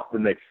times are tough,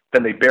 then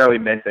they barely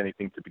meant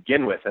anything to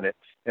begin with. And it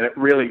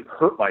really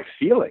hurt my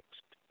feelings.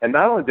 And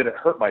not only did it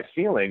hurt my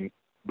feelings,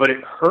 but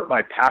it hurt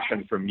my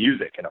passion for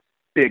music in a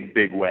big,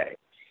 big way.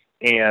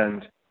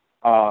 And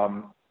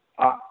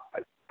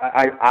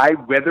I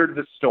weathered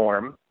the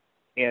storm.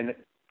 And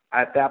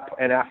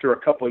after a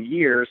couple of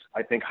years,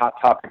 I think Hot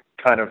Topic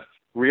kind of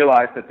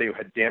realized that they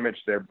had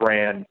damaged their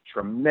brand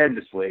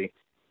tremendously.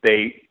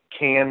 They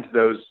canned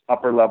those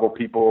upper-level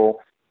people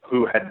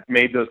who had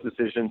made those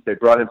decisions. They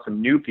brought in some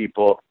new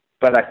people.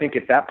 But I think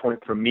at that point,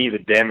 for me, the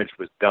damage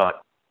was done.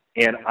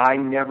 And I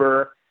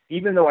never,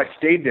 even though I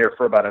stayed there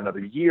for about another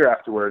year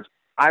afterwards,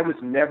 I was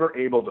never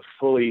able to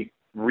fully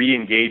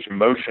re-engage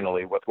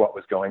emotionally with what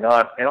was going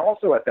on. And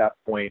also at that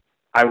point,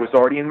 I was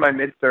already in my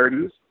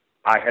mid-30s.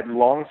 I had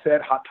long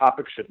said Hot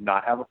Topic should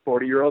not have a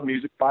 40-year-old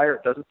music buyer.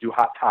 It doesn't do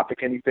Hot Topic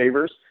any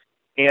favors.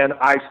 And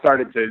I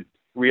started to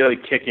really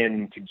kick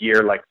into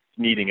gear, like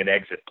needing an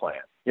exit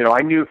plan. You know,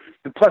 I knew,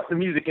 plus the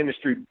music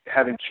industry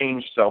having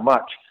changed so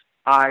much,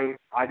 I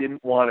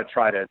didn't want to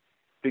try to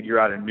figure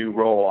out a new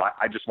role.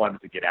 I just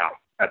wanted to get out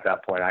at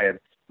that point.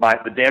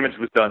 The damage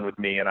was done with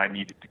me, and I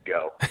needed to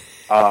go.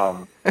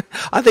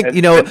 I think,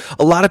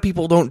 a lot of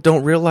people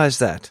don't realize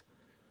that.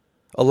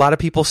 A lot of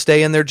people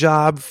stay in their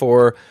job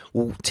for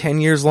 10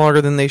 years longer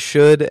than they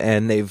should,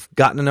 and they've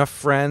gotten enough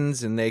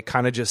friends, and they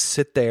kind of just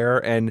sit there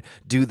and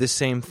do the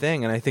same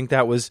thing. And I think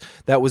that was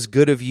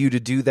good of you to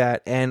do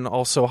that. And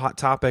also Hot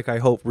Topic, I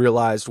hope,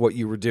 realized what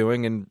you were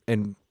doing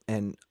and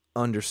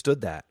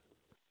understood that.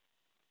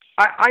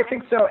 I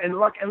think so. And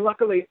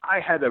luckily,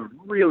 I had a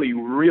really,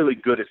 really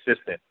good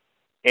assistant,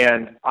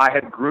 and I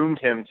had groomed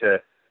him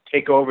to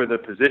take over the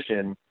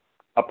position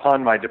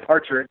upon my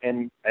departure,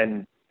 and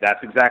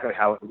that's exactly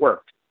how it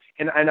worked.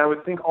 And I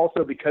would think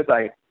also because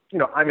I'll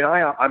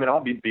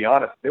be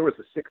honest, there was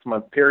a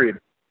 6-month period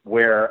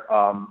where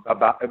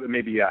about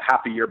maybe a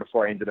half a year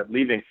before I ended up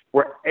leaving,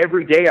 where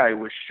every day I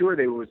was sure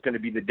they was going to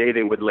be the day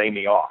they would lay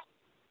me off.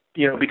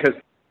 Because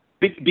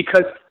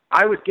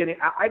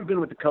I'd been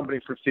with the company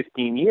for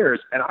 15 years,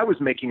 and I was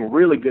making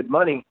really good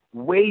money,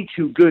 way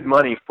too good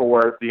money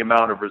for the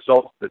amount of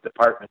results the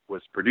department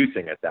was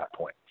producing at that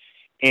point.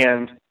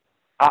 And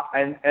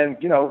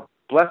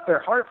bless their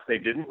hearts, they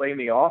didn't lay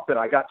me off, and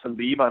I got to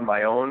leave on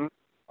my own,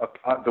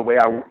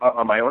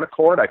 on my own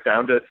accord. I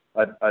found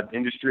an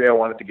industry I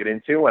wanted to get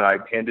into, and I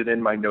handed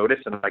in my notice,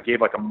 and I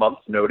gave like a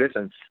month's notice.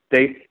 And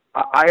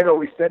I had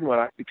always said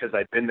because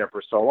I'd been there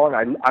for so long,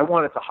 I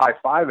wanted to high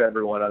five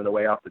everyone on the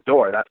way out the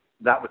door.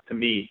 That was to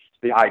me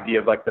the idea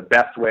of like the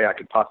best way I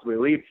could possibly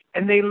leave.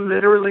 And they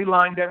literally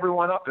lined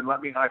everyone up and let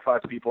me high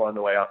five people on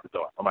the way out the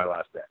door on my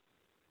last day.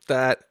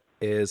 That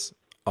is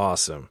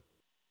awesome.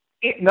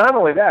 Not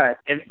only that,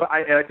 but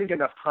I think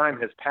enough time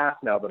has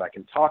passed now that I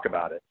can talk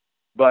about it,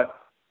 but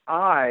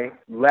I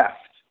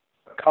left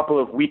a couple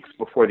of weeks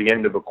before the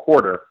end of a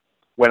quarter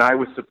when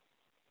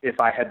if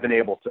I had been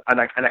able to,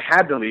 and I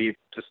had to leave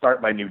to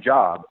start my new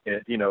job,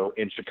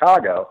 in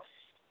Chicago,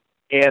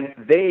 and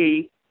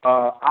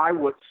I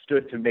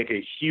stood to make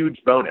a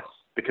huge bonus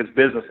because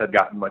business had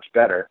gotten much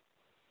better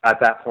at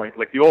that point,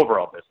 like the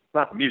overall business,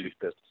 not the music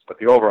business, but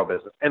the overall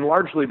business, and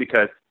largely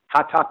because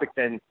Hot Topic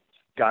then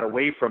got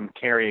away from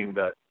carrying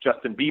the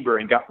Justin Bieber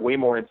and got way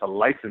more into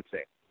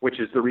licensing, which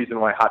is the reason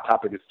why Hot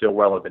Topic is still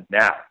relevant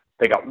now.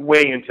 They got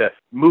way into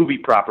movie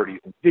properties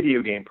and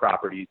video game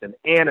properties and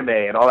anime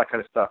and all that kind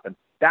of stuff. And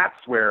that's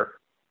where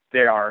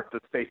they are,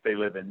 the space they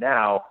live in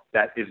now.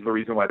 That is the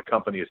reason why the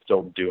company is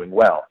still doing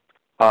well.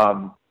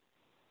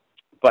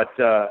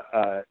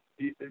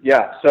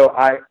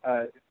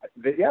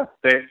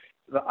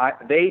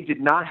 They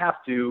did not have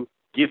to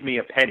give me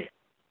a penny.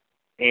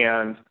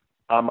 And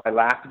on my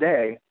last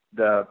day,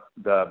 the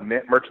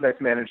merchandise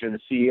manager and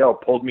the CEO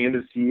pulled me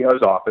into the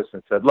CEO's office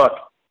and said, "Look,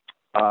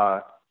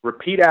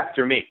 repeat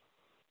after me.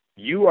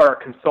 You are a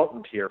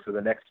consultant here for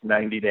the next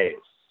 90 days.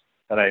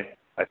 And I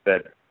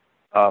said,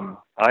 I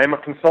am a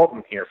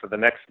consultant here for the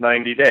next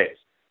 90 days.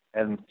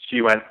 And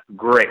she went,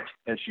 great.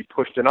 And she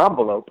pushed an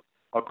envelope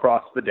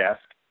across the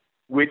desk,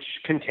 which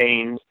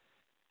contained,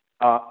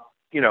 about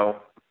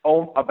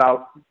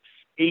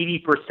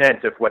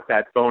 80% of what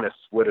that bonus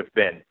would have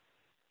been.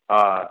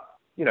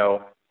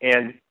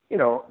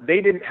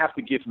 They didn't have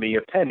to give me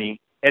a penny,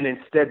 and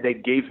instead they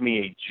gave me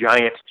a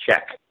giant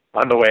check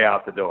on the way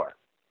out the door.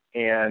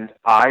 And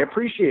I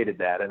appreciated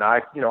that. And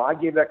I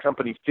gave that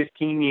company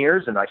 15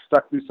 years, and I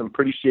stuck through some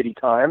pretty shitty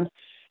times.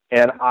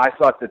 And I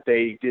thought that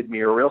they did me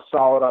a real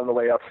solid on the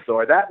way out the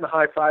door. That and the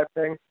high five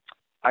thing,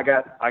 I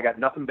got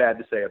nothing bad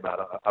to say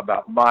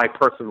about my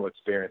personal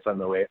experience on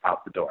the way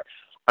out the door.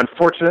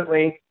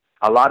 Unfortunately,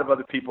 a lot of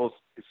other people's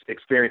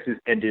experiences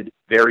ended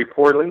very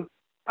poorly.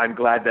 I'm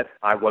glad that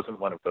I wasn't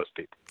one of those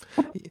people.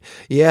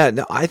 Yeah,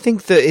 no, I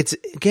think that it's,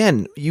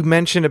 again, you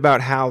mentioned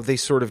about how they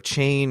sort of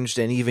changed,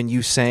 and even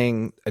you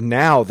saying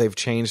now they've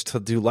changed to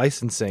do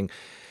licensing.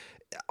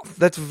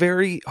 That's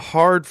very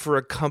hard for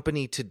a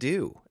company to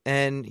do.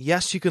 And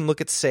yes, you can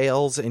look at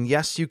sales, and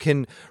yes, you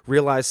can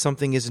realize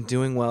something isn't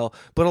doing well,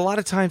 but a lot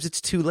of times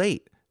it's too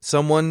late.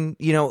 Someone,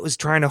 is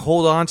trying to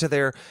hold on to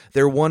their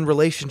one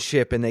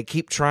relationship, and they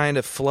keep trying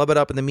to flub it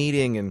up in the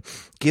meeting and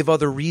give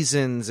other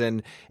reasons.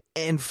 And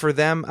for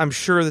them, I'm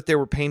sure that there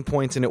were pain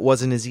points, and it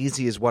wasn't as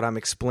easy as what I'm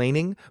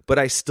explaining, but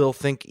I still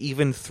think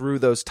even through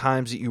those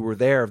times that you were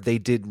there, they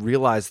did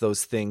realize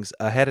those things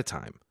ahead of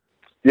time.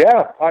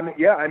 Yeah.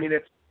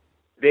 It's,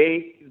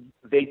 they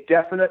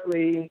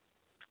definitely,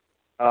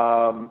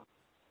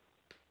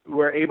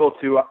 were able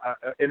to,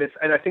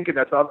 and I think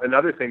that's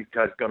another thing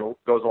that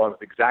goes along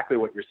with exactly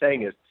what you're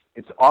saying is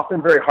it's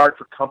often very hard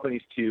for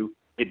companies to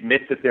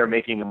admit that they're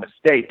making a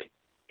mistake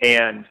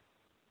and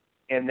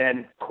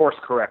then course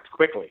correct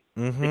quickly,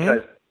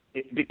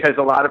 because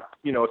a lot of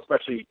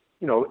especially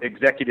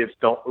executives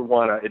don't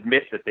want to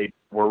admit that they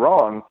were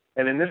wrong,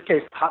 and in this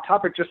case, Hot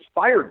Topic just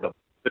fired them.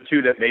 The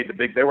two that made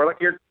they were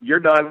like, you're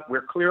done.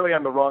 We're clearly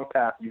on the wrong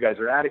path. You guys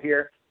are out of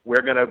here.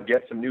 We're gonna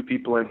get some new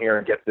people in here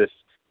and get this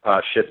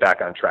shit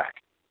back on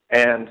track.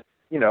 And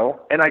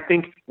I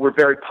think we're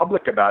very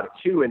public about it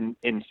too, in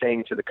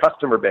saying to the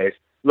customer base,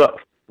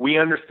 look, we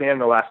understand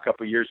the last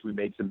couple of years we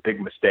made some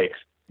big mistakes.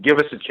 Give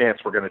us a chance.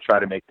 We're going to try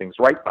to make things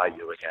right by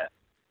you again.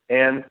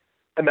 And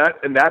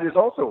that is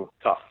also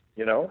tough,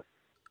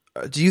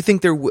 Do you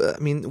think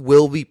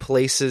will be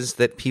places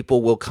that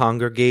people will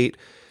congregate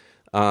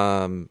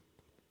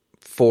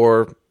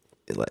for,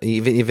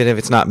 even if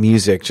it's not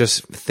music,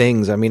 just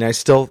things? I mean, I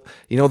still,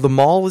 the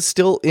mall is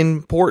still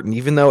important,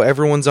 even though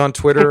everyone's on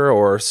Twitter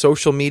or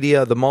social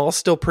media. The mall is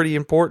still pretty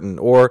important.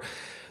 Or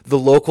the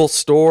local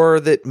store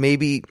that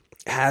maybe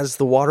has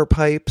the water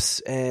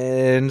pipes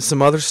and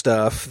some other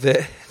stuff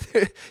that,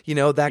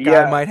 that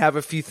guy might have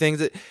a few things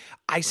that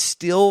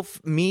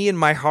me in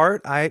my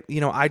heart,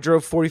 I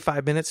drove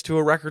 45 minutes to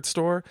a record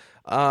store.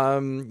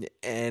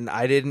 And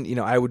I didn't,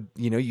 I would,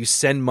 you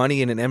send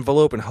money in an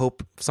envelope and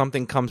hope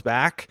something comes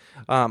back.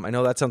 I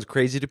know that sounds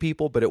crazy to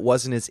people, but it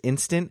wasn't as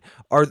instant.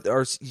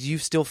 Do you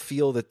still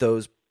feel that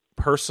those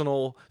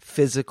personal,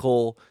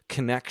 physical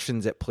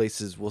connections at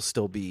places will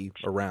still be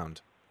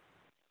around?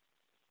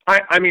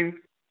 I mean,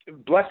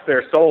 bless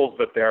their souls,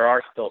 but there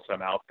are still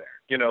some out there,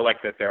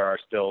 like that there are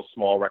still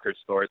small record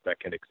stores that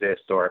can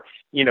exist, or,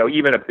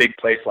 even a big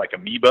place like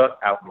Amoeba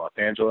out in Los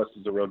Angeles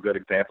is a real good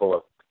example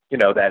of,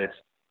 that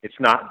it's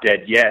not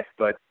dead yet,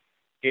 but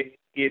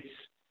it's,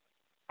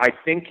 I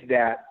think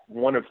that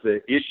one of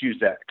the issues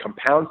that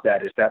compounds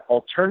that is that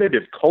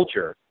alternative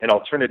culture and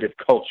alternative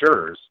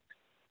cultures,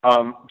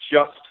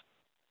 just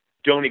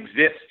don't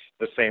exist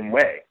the same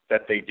way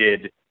that they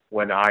did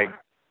when I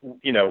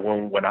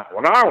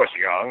was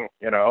young.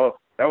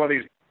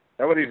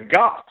 That were these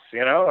goths,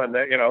 and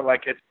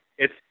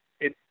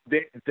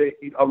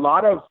a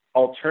lot of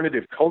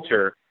alternative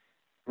culture,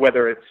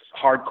 whether it's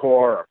hardcore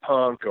or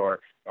punk or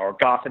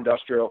goth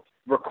industrial,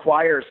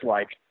 requires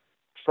like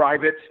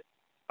private,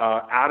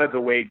 out of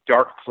the way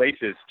dark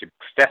places to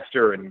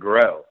fester and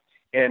grow.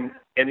 And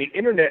the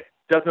internet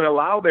doesn't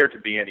allow there to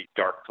be any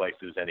dark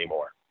places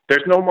anymore.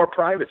 There's no more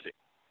privacy.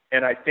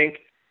 And I think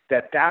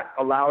that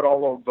allowed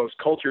all of those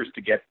cultures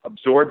to get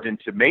absorbed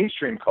into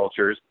mainstream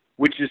cultures,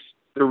 which is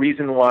the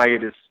reason why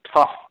it is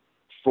tough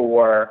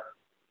for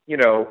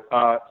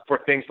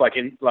things like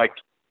a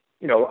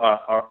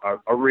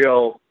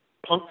real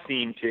punk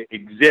scene to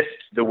exist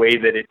the way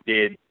that it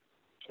did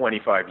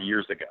 25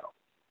 years ago.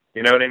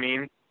 You know what I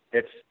mean?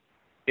 And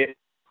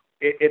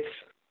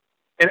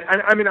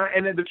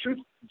the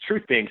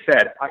truth being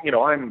said,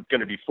 I'm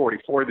going to be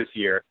 44 this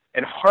year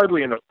and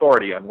hardly an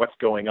authority on what's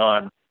going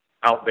on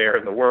out there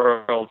in the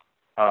world.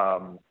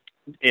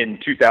 In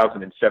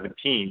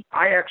 2017,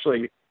 I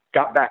actually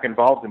got back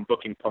involved in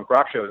booking punk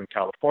rock shows in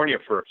California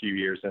for a few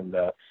years in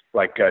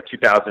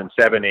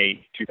 2007,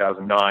 8,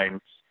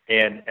 2009,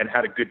 and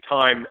had a good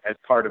time as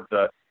part of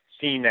the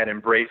scene that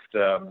embraced,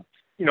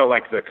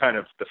 like the kind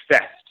of the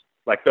fest,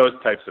 like those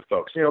types of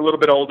folks, a little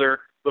bit older, a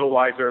little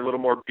wiser, a little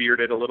more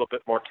bearded, a little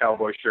bit more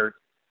cowboy shirt,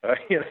 a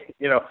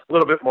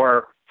little bit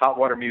more hot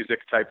water music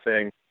type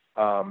thing.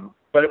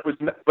 But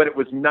it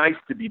was nice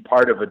to be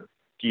part of a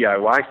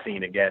DIY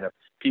scene again of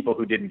people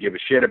who didn't give a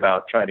shit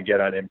about trying to get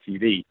on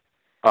MTV.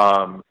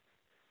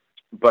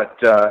 But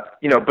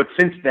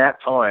since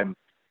that time,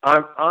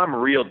 I'm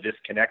real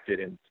disconnected,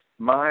 and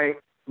my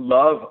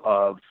love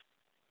of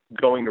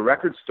going to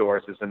record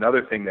stores is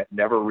another thing that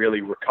never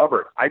really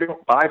recovered. I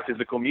don't buy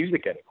physical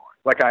music anymore.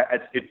 Like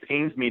it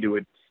pains me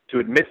to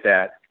admit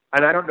that,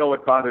 and I don't know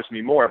what bothers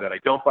me more, that I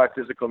don't buy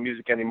physical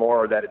music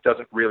anymore, or that it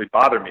doesn't really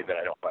bother me that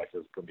I don't buy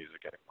physical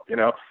music anymore. You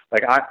know,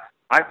 like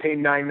I pay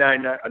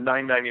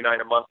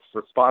 $9.99 a month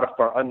for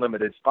Spotify,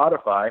 unlimited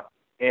Spotify,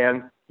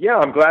 and yeah,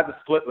 I'm glad the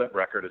Split Lip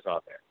record is on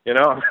there. You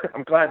know,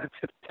 I'm glad that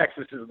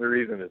Texas is the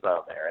Reason is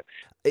on there.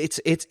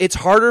 It's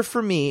harder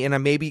for me,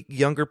 and maybe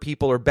younger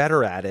people are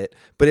better at it,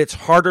 but it's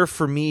harder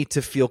for me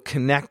to feel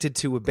connected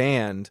to a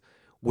band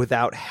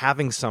without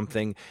having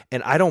something.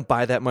 And I don't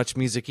buy that much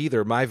music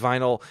either. My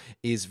vinyl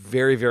is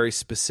very, very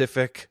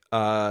specific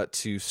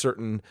to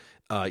certain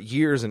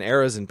years and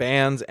eras and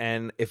bands,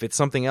 and if it's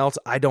something else,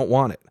 I don't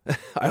want it.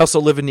 I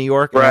also live in New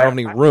York, and I don't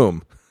have any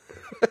room.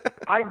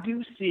 I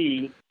do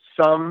see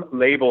some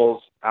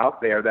labels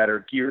out there that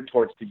are geared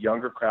towards the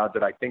younger crowd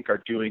that I think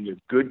are doing a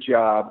good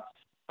job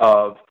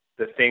of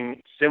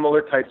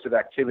similar types of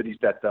activities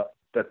that the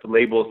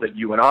labels that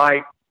you and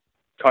I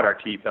cut our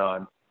teeth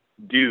on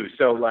do.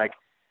 So, like,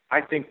 I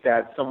think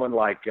that someone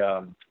like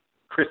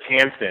Chris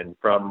Hansen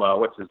from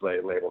what's his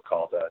label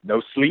called?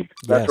 No Sleep.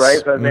 That's right.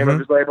 Is that the name of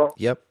his label?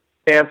 Yep.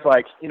 Bands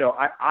like,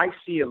 I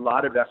see a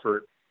lot of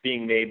effort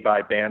being made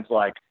by bands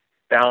like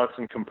Balance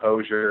and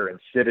Composure and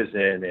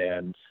Citizen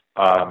and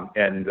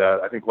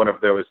I think one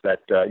of those that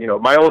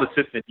my old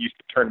assistant used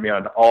to turn me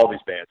on to all these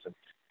bands,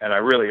 and I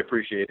really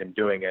appreciate him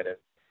doing it.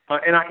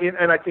 And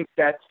I think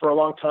that for a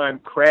long time,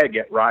 Craig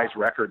at Rise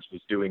Records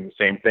was doing the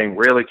same thing,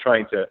 really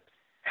trying to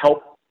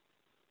help,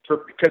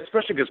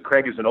 especially because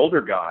Craig is an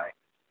older guy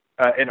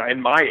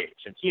and my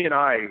age, and he and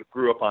I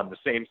grew up on the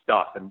same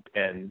stuff,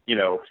 and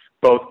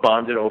both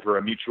bonded over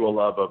a mutual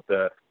love of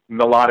the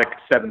melodic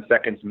 7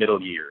 seconds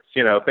middle years,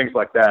 things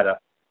like that.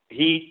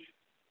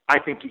 I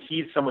think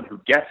he's someone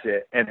who gets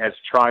it and has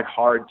tried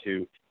hard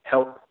to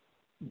help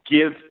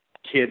give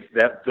kids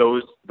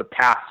the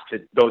path to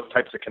those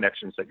types of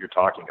connections that you're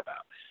talking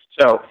about.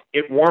 So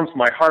it warms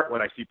my heart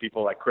when I see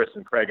people like Chris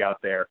and Craig out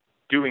there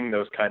doing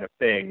those kind of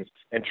things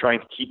and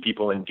trying to keep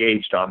people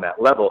engaged on that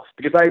level,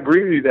 because I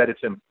agree with you that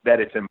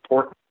it's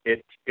important.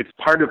 It's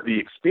part of the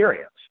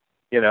experience.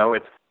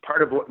 It's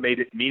part of what made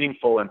it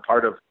meaningful and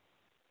part of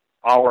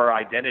our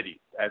identity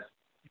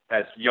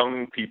as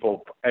young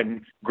people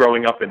and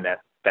growing up in that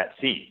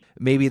scene.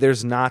 Maybe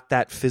there's not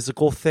that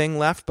physical thing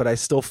left, but I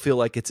still feel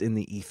like it's in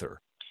the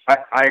ether.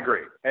 I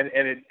agree, and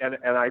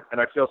I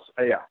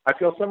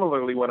feel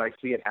similarly when I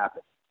see it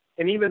happen.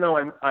 And even though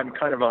I'm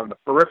kind of on the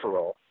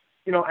peripheral,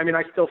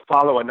 I still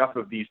follow enough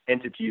of these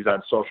entities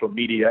on social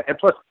media, and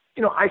plus,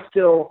 I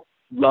still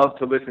love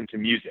to listen to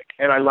music,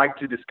 and I like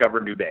to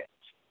discover new bands.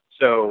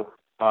 So,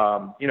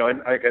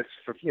 and I guess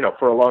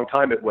for a long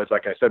time it was,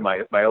 like I said,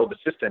 my old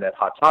assistant at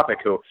Hot Topic,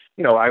 who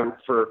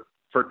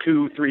for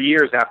 2-3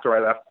 years after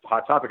I left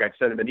Hot Topic, I'd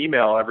send him an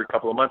email every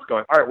couple of months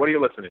going, all right, what are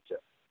you listening to?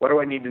 What do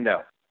I need to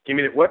know? Give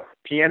me what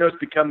pianos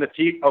become the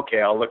teeth?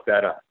 Okay, I'll look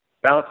that up.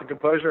 Balance and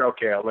Composure?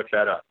 Okay, I'll look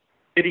that up.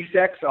 Pity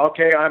Sex?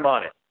 Okay, I'm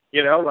on it.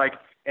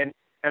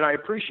 And I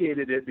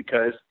appreciated it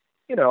because,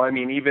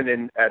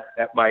 even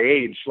at my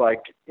age, I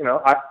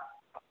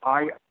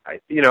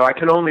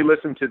can only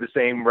listen to the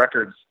same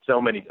records so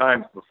many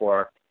times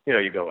before,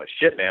 you go, well,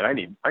 shit, man, I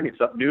need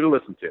something new to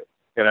listen to,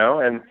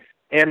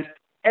 and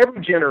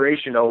every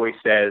generation always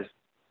says,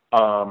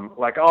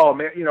 oh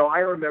man, I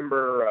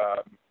remember,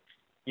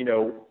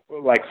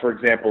 for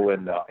example,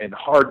 in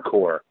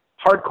hardcore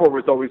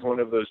was always one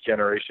of those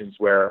generations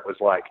where it was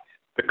like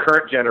the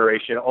current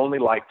generation only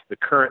liked the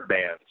current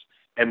bands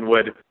and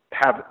would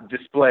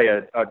display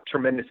a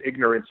tremendous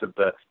ignorance of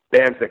the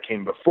bands that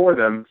came before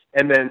them.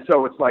 And then,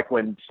 so it's like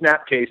when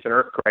Snapcase and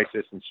Earth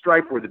Crisis and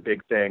Stripe were the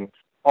big thing,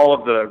 all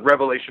of the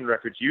Revelation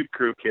Records Youth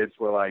Crew kids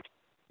were like,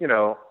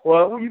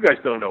 well, you guys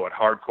don't know what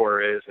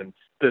hardcore is. And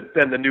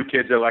then the new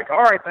kids are like,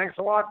 all right, thanks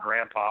a lot,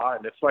 Grandpa.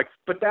 And it's like,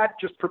 but that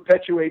just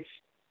perpetuates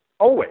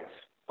always.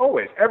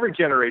 Every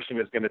generation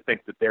is going to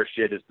think that their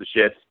shit is the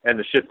shit, and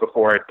the shit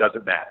before it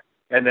doesn't matter.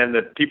 And then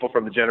the people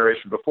from the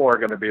generation before are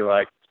going to be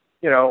like,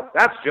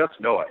 that's just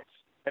noise,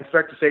 and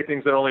start to say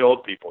things that only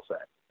old people say.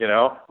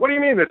 What do you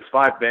mean there's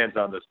 5 bands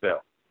on this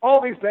bill?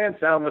 All these bands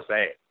sound the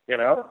same.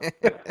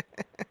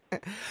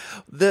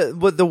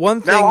 The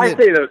one thing I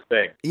say those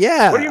things.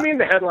 Yeah. What do you mean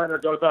the headliner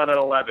goes on at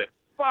 11?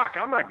 Fuck,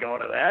 I'm not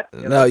going to that.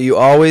 No, you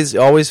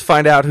always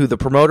find out who the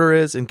promoter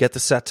is and get the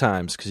set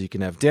times, because you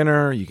can have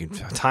dinner, you can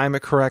time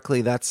it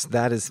correctly. That is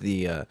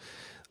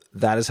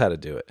how to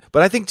do it.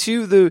 But I think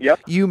too,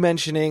 you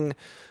mentioning,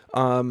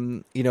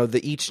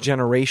 the each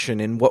generation,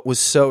 and what was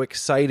so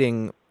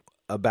exciting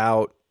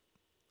about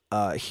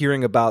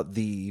hearing about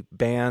the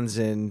bands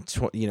in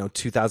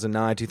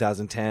 2009,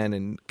 2010,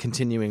 and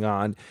continuing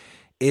on,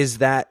 is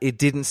that it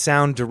didn't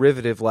sound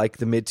derivative like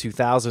the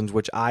mid-2000s,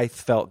 which I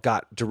felt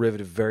got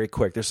derivative very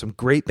quick. There's some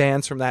great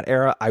bands from that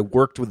era. I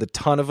worked with a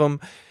ton of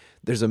them.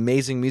 there's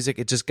amazing music.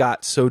 It just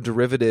got so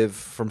derivative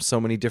from so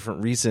many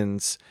different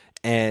reasons.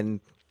 And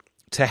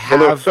to have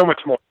there was so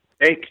much more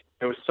stake.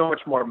 There was so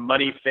much more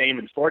money, fame,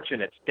 and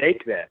fortune at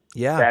stake then.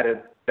 Yeah.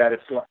 That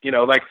it's,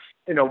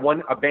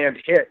 when a band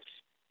hits,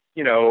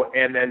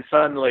 and then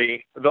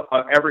suddenly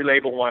every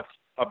label wants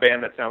a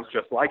band that sounds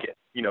just like it,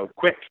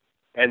 quick.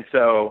 And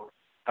so,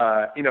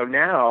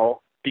 now,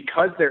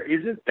 because there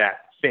isn't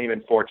that fame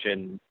and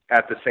fortune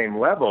at the same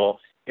level,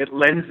 it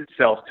lends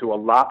itself to a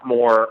lot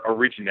more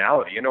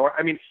originality. I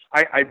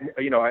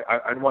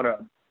want to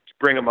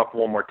bring them up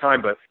one more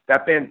time, but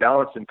that band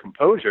Balance and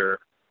Composure,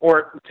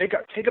 or take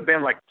a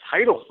band like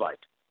Title Fight.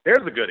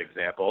 There's a good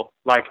example.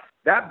 Like,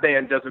 that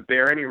band doesn't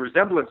bear any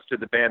resemblance to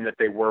the band that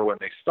they were when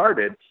they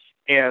started,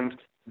 and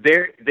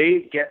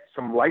they get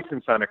some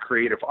license on a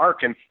creative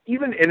arc. And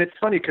it's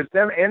funny because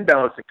them and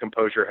Balance and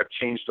Composure have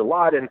changed a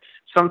lot. And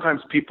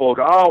sometimes people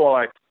go, oh,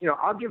 well,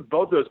 I'll give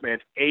both those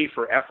bands A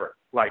for effort,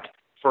 like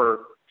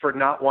for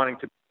not wanting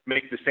to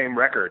make the same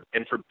record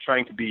and for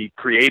trying to be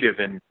creative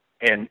and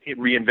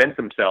reinvent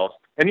themselves.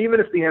 And even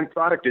if the end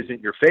product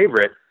isn't your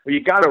favorite, well,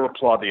 you got to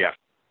applaud the effort,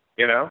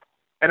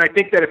 And I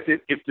think that if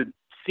the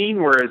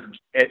scene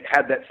it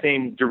had that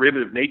same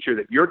derivative nature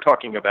that you're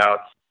talking about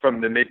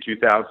from the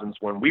mid-2000s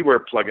when we were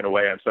plugging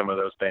away on some of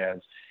those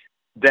bands,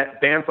 that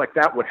bands like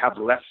that would have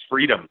less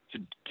freedom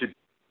to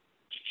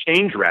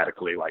change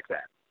radically like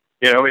that.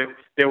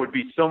 There would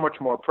be so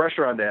much more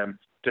pressure on them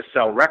to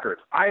sell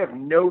records. I have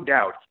no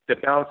doubt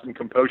that Balance and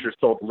Composure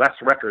sold less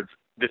records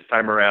this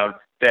time around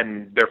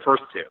than their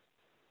first two.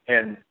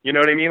 And you know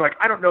what I mean? Like,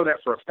 I don't know that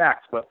for a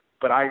fact, but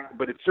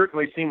it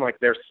certainly seemed like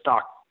their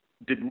stock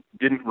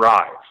didn't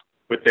rise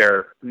with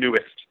their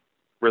newest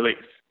release,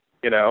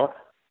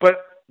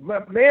 But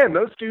man,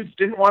 those dudes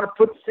didn't want to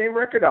put the same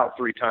record out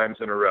 3 times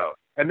in a row.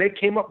 And they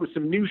came up with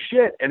some new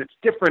shit, and it's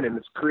different and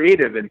it's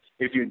creative. And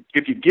if you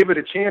give it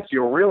a chance,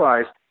 you'll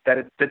realize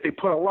that they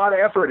put a lot of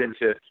effort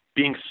into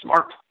being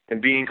smart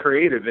and being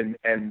creative, and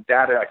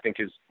that, I think,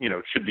 is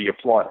should be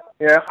applauded.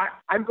 Yeah,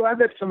 I'm glad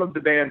that some of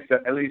the bands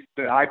that, at least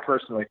that I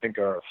personally think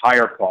are of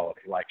higher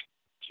quality, like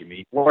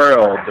Jimmy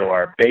World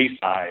or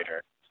Bayside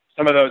or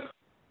some of those,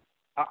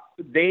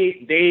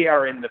 they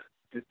are in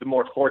the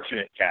more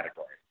fortunate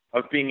category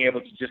of being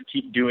able to just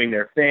keep doing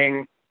their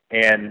thing,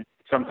 and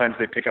sometimes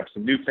they pick up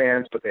some new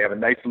fans, but they have a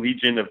nice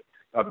legion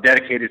of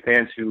dedicated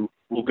fans who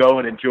will go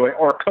and enjoy.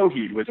 Or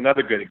Coheed was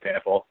another good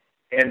example,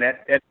 and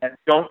that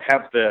don't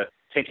have the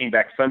Taking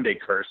Back Sunday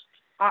curse.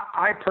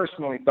 I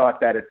personally thought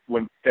that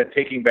that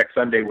Taking Back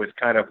Sunday was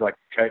kind of meh,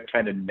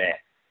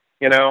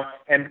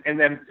 and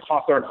then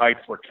Hawthorne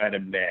Heights were kind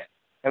of meh,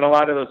 and a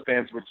lot of those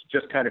bands were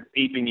just kind of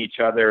aping each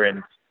other,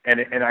 and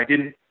I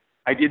didn't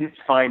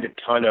find a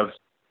ton of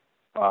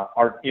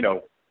art.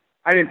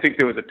 I didn't think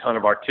there was a ton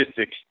of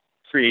artistic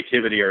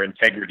creativity or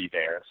integrity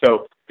there.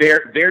 So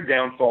their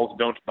downfalls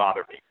don't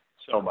bother me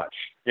so much.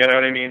 You know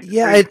what I mean?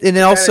 Yeah, and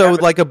also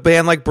like a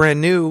band like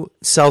Brand New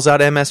sells out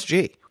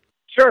MSG.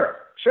 Sure.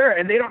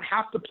 And they don't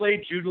have to play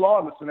Jude Law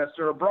and the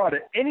Semester Abroad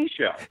at any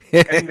show.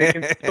 And they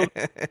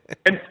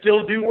can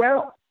still do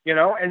well,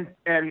 and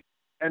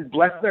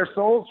bless their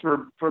souls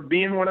for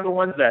being one of the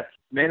ones that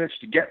managed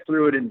to get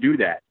through it and do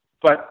that.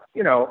 But,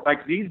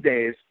 like these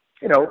days,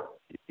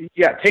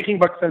 Taking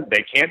Back Sunday,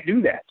 they can't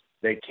do that.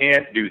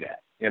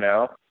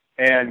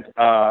 And,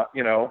 I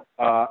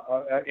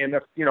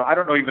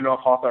don't even know if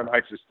Hawthorne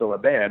Heights is still a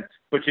band,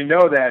 but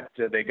that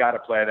they got to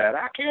play that,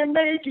 I can't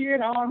make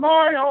it on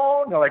my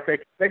own. Like they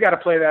got to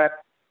play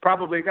that,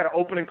 probably got to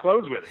open and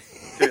close with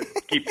it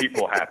to keep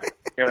people happy,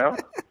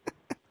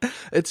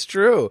 It's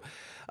true.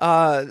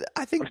 I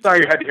think. I'm sorry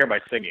you had to hear my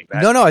singing.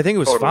 No, I think it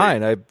was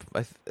fine. I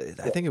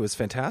think it was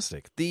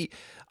fantastic.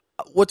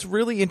 What's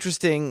really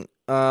interesting,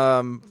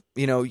 your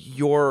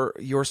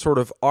sort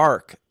of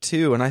arc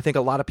too, and I think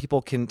a lot of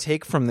people can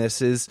take from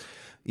this is,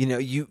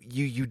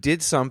 you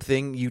did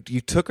something,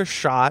 you took a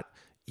shot,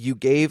 you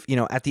gave,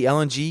 at the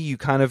LNG, you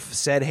kind of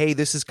said, hey,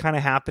 this is kind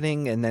of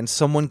happening, and then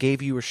someone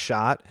gave you a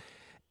shot.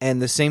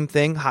 And the same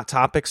thing, Hot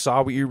Topic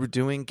saw what you were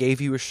doing,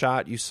 gave you a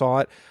shot, you saw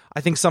it.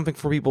 I think something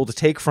for people to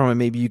take from it,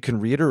 maybe you can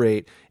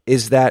reiterate,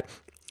 is that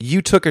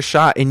you took a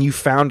shot and you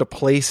found a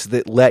place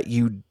that let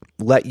you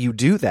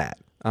do that.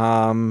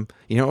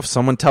 If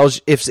someone tells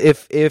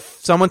if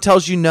someone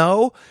tells you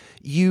no,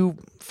 you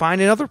find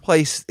another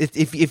place.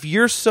 If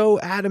you're so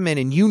adamant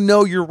and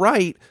you're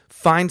right,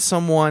 find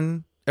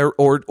someone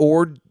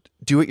or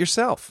do it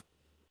yourself.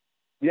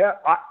 Yeah,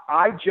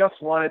 I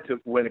just wanted to,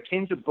 when it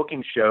came to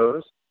booking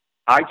shows,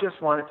 I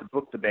just wanted to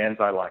book the bands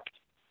I liked.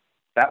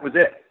 That was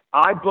it.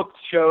 I booked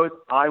shows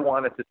I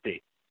wanted to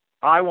see.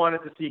 I wanted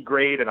to see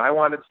Great, and I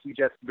wanted to see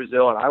Jets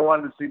Brazil, and I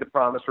wanted to see The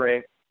Promise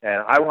Ring,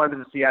 and I wanted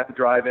to see At the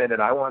Drive-In,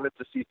 and I wanted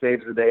to see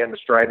Saves the Day and the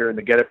Strider and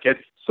the Get Up Kids.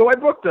 So I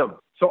booked them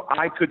so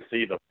I could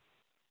see them.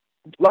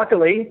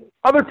 Luckily,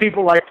 other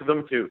people liked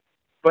them too.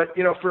 But,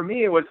 for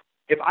me, it was,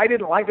 if I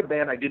didn't like a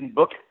band, I didn't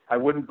book it.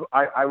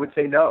 I would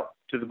say no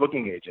to the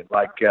booking agent.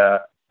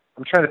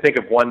 I'm trying to think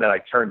of one that I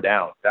turned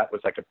down. That was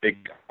like a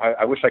big,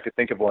 I wish I could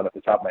think of one at the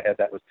top of my head.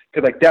 That was,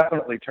 because I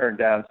definitely turned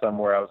down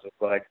somewhere I was just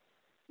like,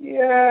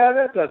 yeah,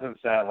 that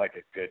doesn't sound like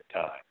a good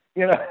time.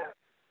 You know,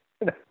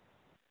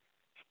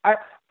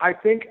 I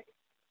think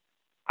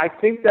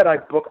that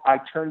I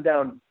turned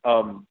down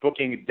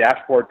booking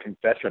Dashboard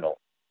Confessional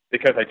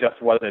because I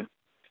just wasn't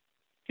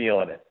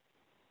feeling it.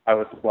 I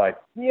was like,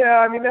 yeah,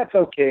 I mean, that's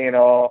okay and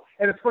all.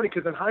 And it's funny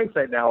because in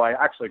hindsight now, I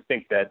actually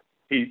think that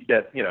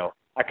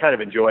I kind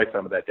of enjoy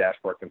some of that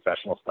Dashboard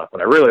Confessional stuff,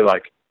 and I really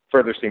like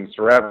Further Seems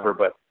Forever.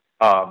 But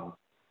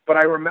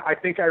I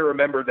think I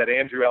remember that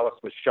Andrew Ellis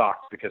was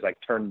shocked because I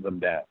turned them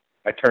down.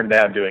 I turned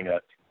down doing a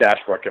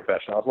Dashboard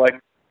Confessional. I was like,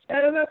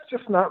 that's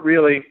just not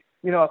really,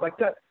 I was like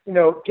that,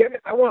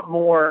 I want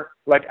more,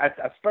 like,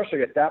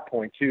 especially at that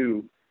point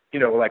too,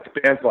 like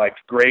bands like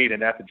Grade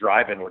and At the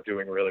Drive-In were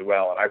doing really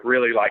well. And I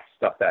really liked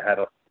stuff that had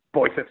a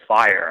voice that's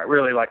fire. I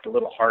really liked a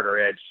little harder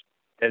edge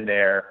in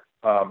there.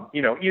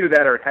 Either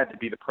that or it had to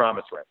be The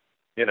Promise Ring,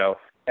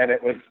 and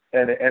it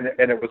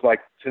was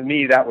like, to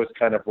me, that was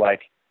kind of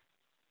like,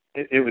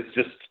 it was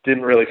just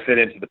didn't really fit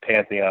into the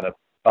pantheon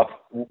of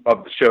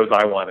the shows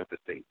I wanted to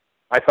see.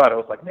 I thought, it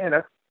was like, man,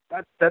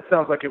 that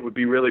sounds like it would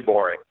be really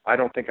boring. I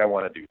don't think I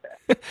want to do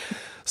that.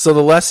 So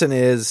the lesson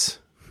is,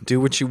 do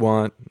what you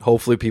want.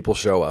 Hopefully people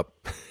show up.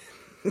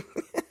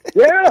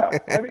 Yeah.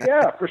 I mean,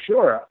 yeah, for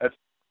sure. It's,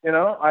 and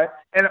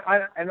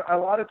a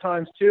lot of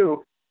times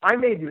too, I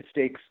made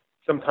mistakes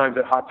sometimes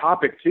at Hot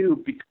Topic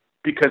too,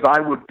 because I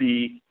would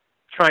be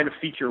trying to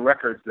feature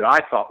records that I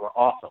thought were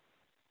awesome,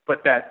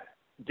 but that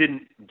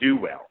didn't do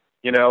well.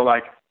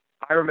 Like,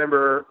 I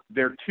remember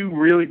there are two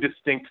really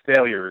distinct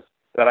failures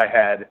that I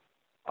had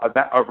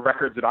of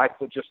records that I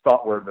just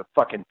thought were the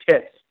fucking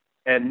tits,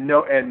 and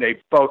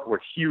they both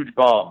were huge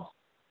bombs,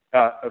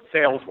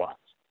 sales-wise.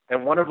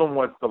 And one of them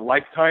was the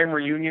Lifetime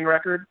reunion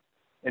record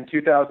in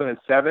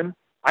 2007.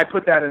 I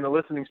put that in the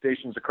listening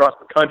stations across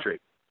the country.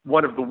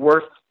 One of the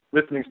worst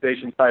listening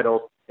station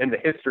titles in the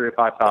history of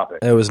Hot Topic.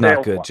 It was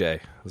not good, Jay.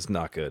 It was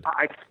not good.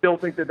 I still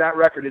think that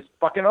record is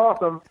fucking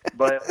awesome,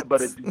 but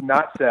it did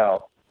not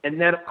sell. And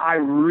then I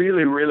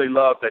really, really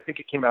loved, I think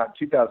it came out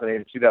in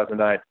 2008 or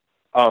 2009,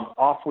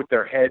 Off With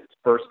Their Heads'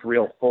 first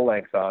real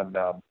full-length on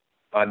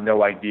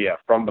No Idea,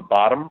 From the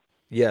Bottom.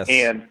 Yes.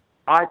 And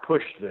I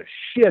pushed the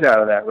shit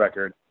out of that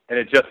record, and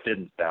it just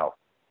didn't sell.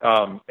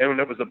 And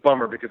it was a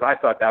bummer because I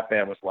thought that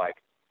band was like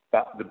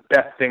the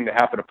best thing to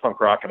happen to punk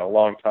rock in a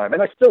long time,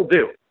 and I still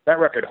do. That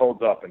record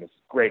holds up, and it's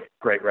a great,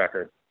 great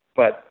record.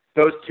 But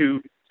those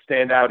two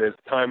stand out as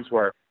times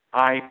where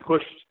I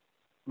pushed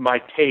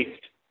my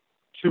taste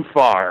too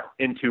far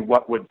into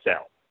what would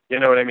sell.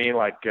 You know what I mean?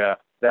 Like, that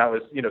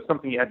was,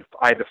 something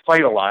I had to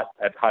fight a lot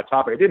at Hot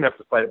Topic. I didn't have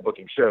to fight at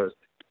booking shows.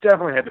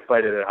 Definitely had to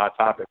fight it at Hot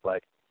Topic.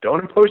 Like,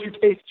 don't impose your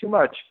taste too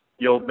much.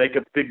 You'll make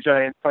a big,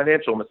 giant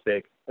financial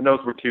mistake. And those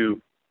were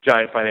two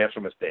giant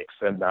financial mistakes.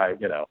 And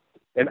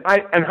in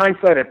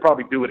hindsight, I'd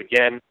probably do it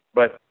again.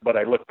 But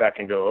I look back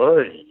and go,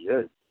 oh,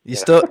 yeah. You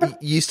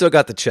still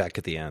got the check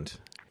at the end.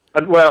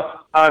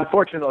 Well,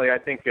 unfortunately, I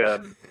think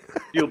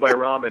Fueled by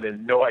Ramen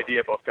and No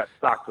Idea both got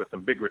stocked with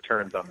some big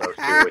returns on those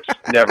two,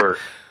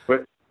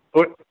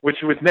 which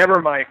was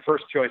never my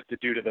first choice to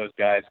do to those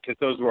guys because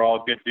those were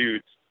all good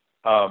dudes.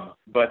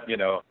 But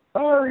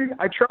sorry,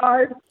 I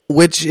tried.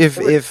 Which,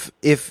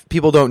 if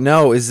people don't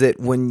know, is that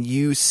when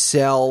you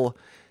sell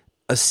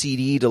a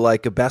CD to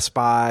like a Best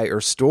Buy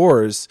or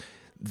stores,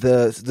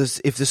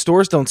 if the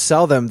stores don't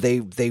sell them,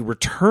 they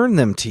return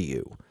them to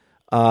you.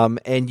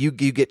 And you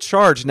get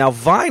charged. Now,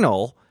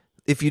 vinyl,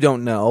 if you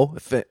don't know,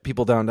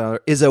 people don't know,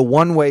 is a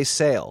one-way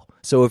sale.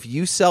 So if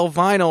you sell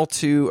vinyl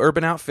to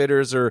Urban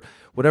Outfitters or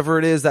whatever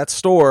it is, that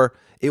store,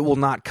 it will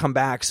not come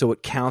back, so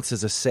it counts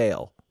as a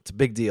sale. It's a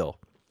big deal.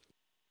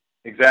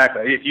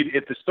 Exactly.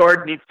 If the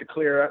store needs to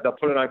clear it, they'll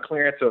put it on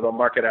clearance or they'll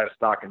mark it out of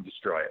stock and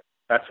destroy it.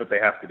 That's what they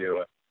have to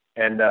do.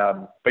 And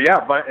but yeah,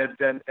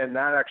 and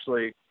that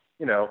actually,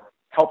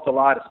 helped a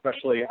lot,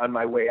 especially on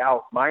my way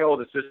out. My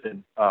old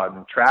assistant,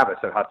 Travis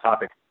at Hot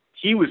Topic,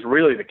 he was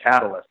really the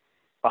catalyst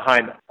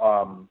behind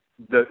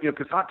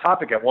because Hot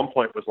Topic at one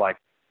point was like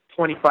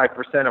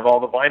 25% of all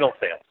the vinyl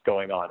sales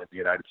going on in the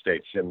United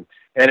States, and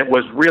it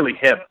was really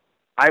him.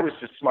 I was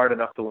just smart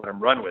enough to let him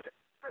run with it.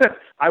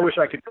 I wish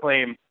I could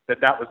claim that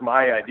was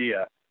my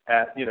idea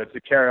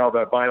to carry all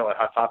the vinyl at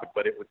Hot Topic,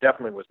 but it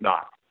definitely was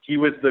not. He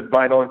was the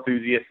vinyl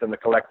enthusiast and the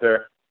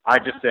collector. I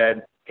just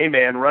said, hey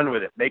man, run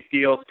with it. Make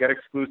deals, get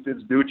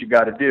exclusives, do what you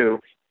got to do.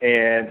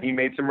 And he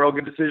made some real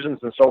good decisions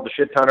and sold a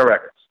shit ton of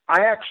records.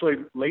 I actually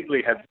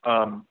lately have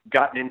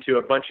gotten into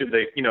a bunch of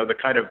the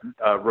kind of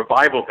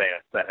revival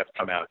bands that have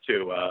come out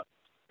too.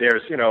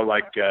 There's,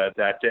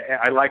 that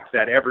I liked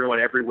that Everyone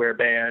Everywhere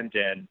band,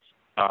 and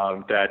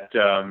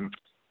the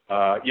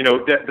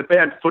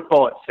band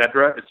Football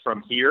Etc. is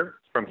from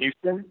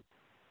Houston.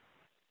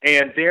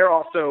 And they're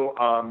also,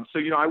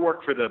 I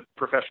work for the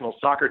professional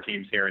soccer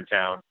teams here in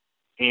town,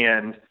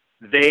 and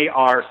they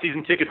are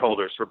season ticket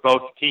holders for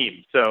both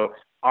teams. So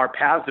our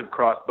paths have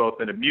crossed both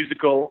in a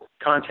musical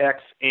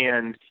context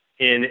and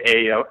in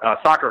a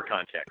soccer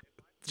context.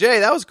 Jay,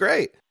 that was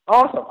great.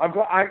 Awesome.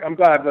 I'm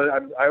glad.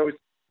 I always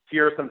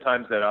fear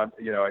sometimes that I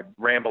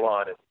ramble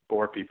on,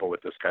 bore people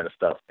with this kind of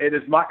stuff. It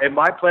is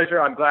my pleasure.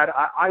 I'm glad.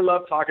 I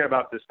love talking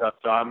about this stuff,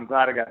 so I'm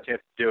glad I got a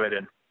chance to do it.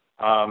 And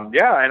and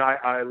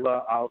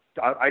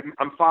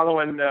I'm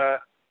following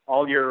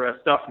all your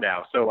stuff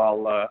now, so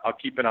I'll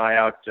keep an eye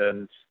out.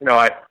 And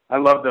I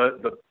love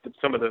the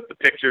some of the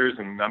pictures,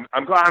 and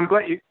I'm glad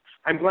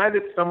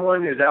that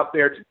someone is out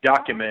there to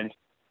document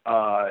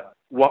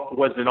what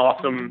was an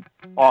awesome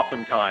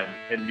time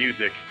in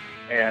music,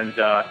 and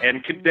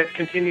that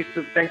continues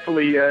to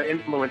thankfully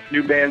influence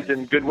new bands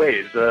in good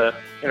ways.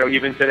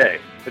 Even today,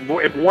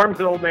 it warms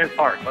an old man's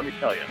heart. Let me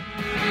tell you.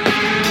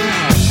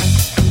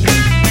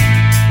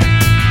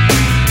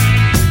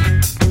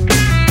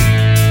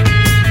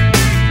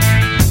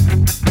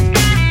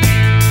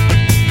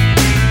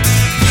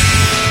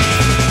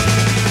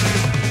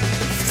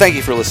 Thank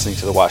you for listening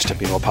to the Washed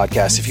Up Emo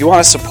Podcast. If you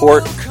want to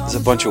support, there's a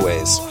bunch of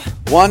ways.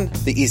 One,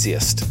 the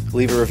easiest,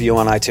 leave a review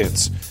on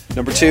iTunes.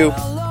 Number two,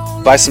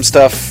 buy some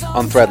stuff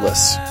on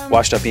Threadless,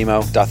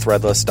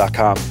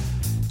 washedupemo.threadless.com.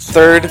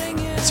 Third,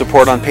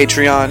 support on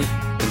Patreon.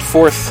 And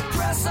fourth,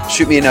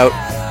 shoot me a note,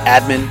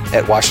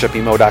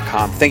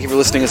 admin@washedupemo.com. Thank you for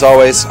listening as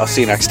always. I'll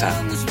see you next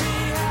time.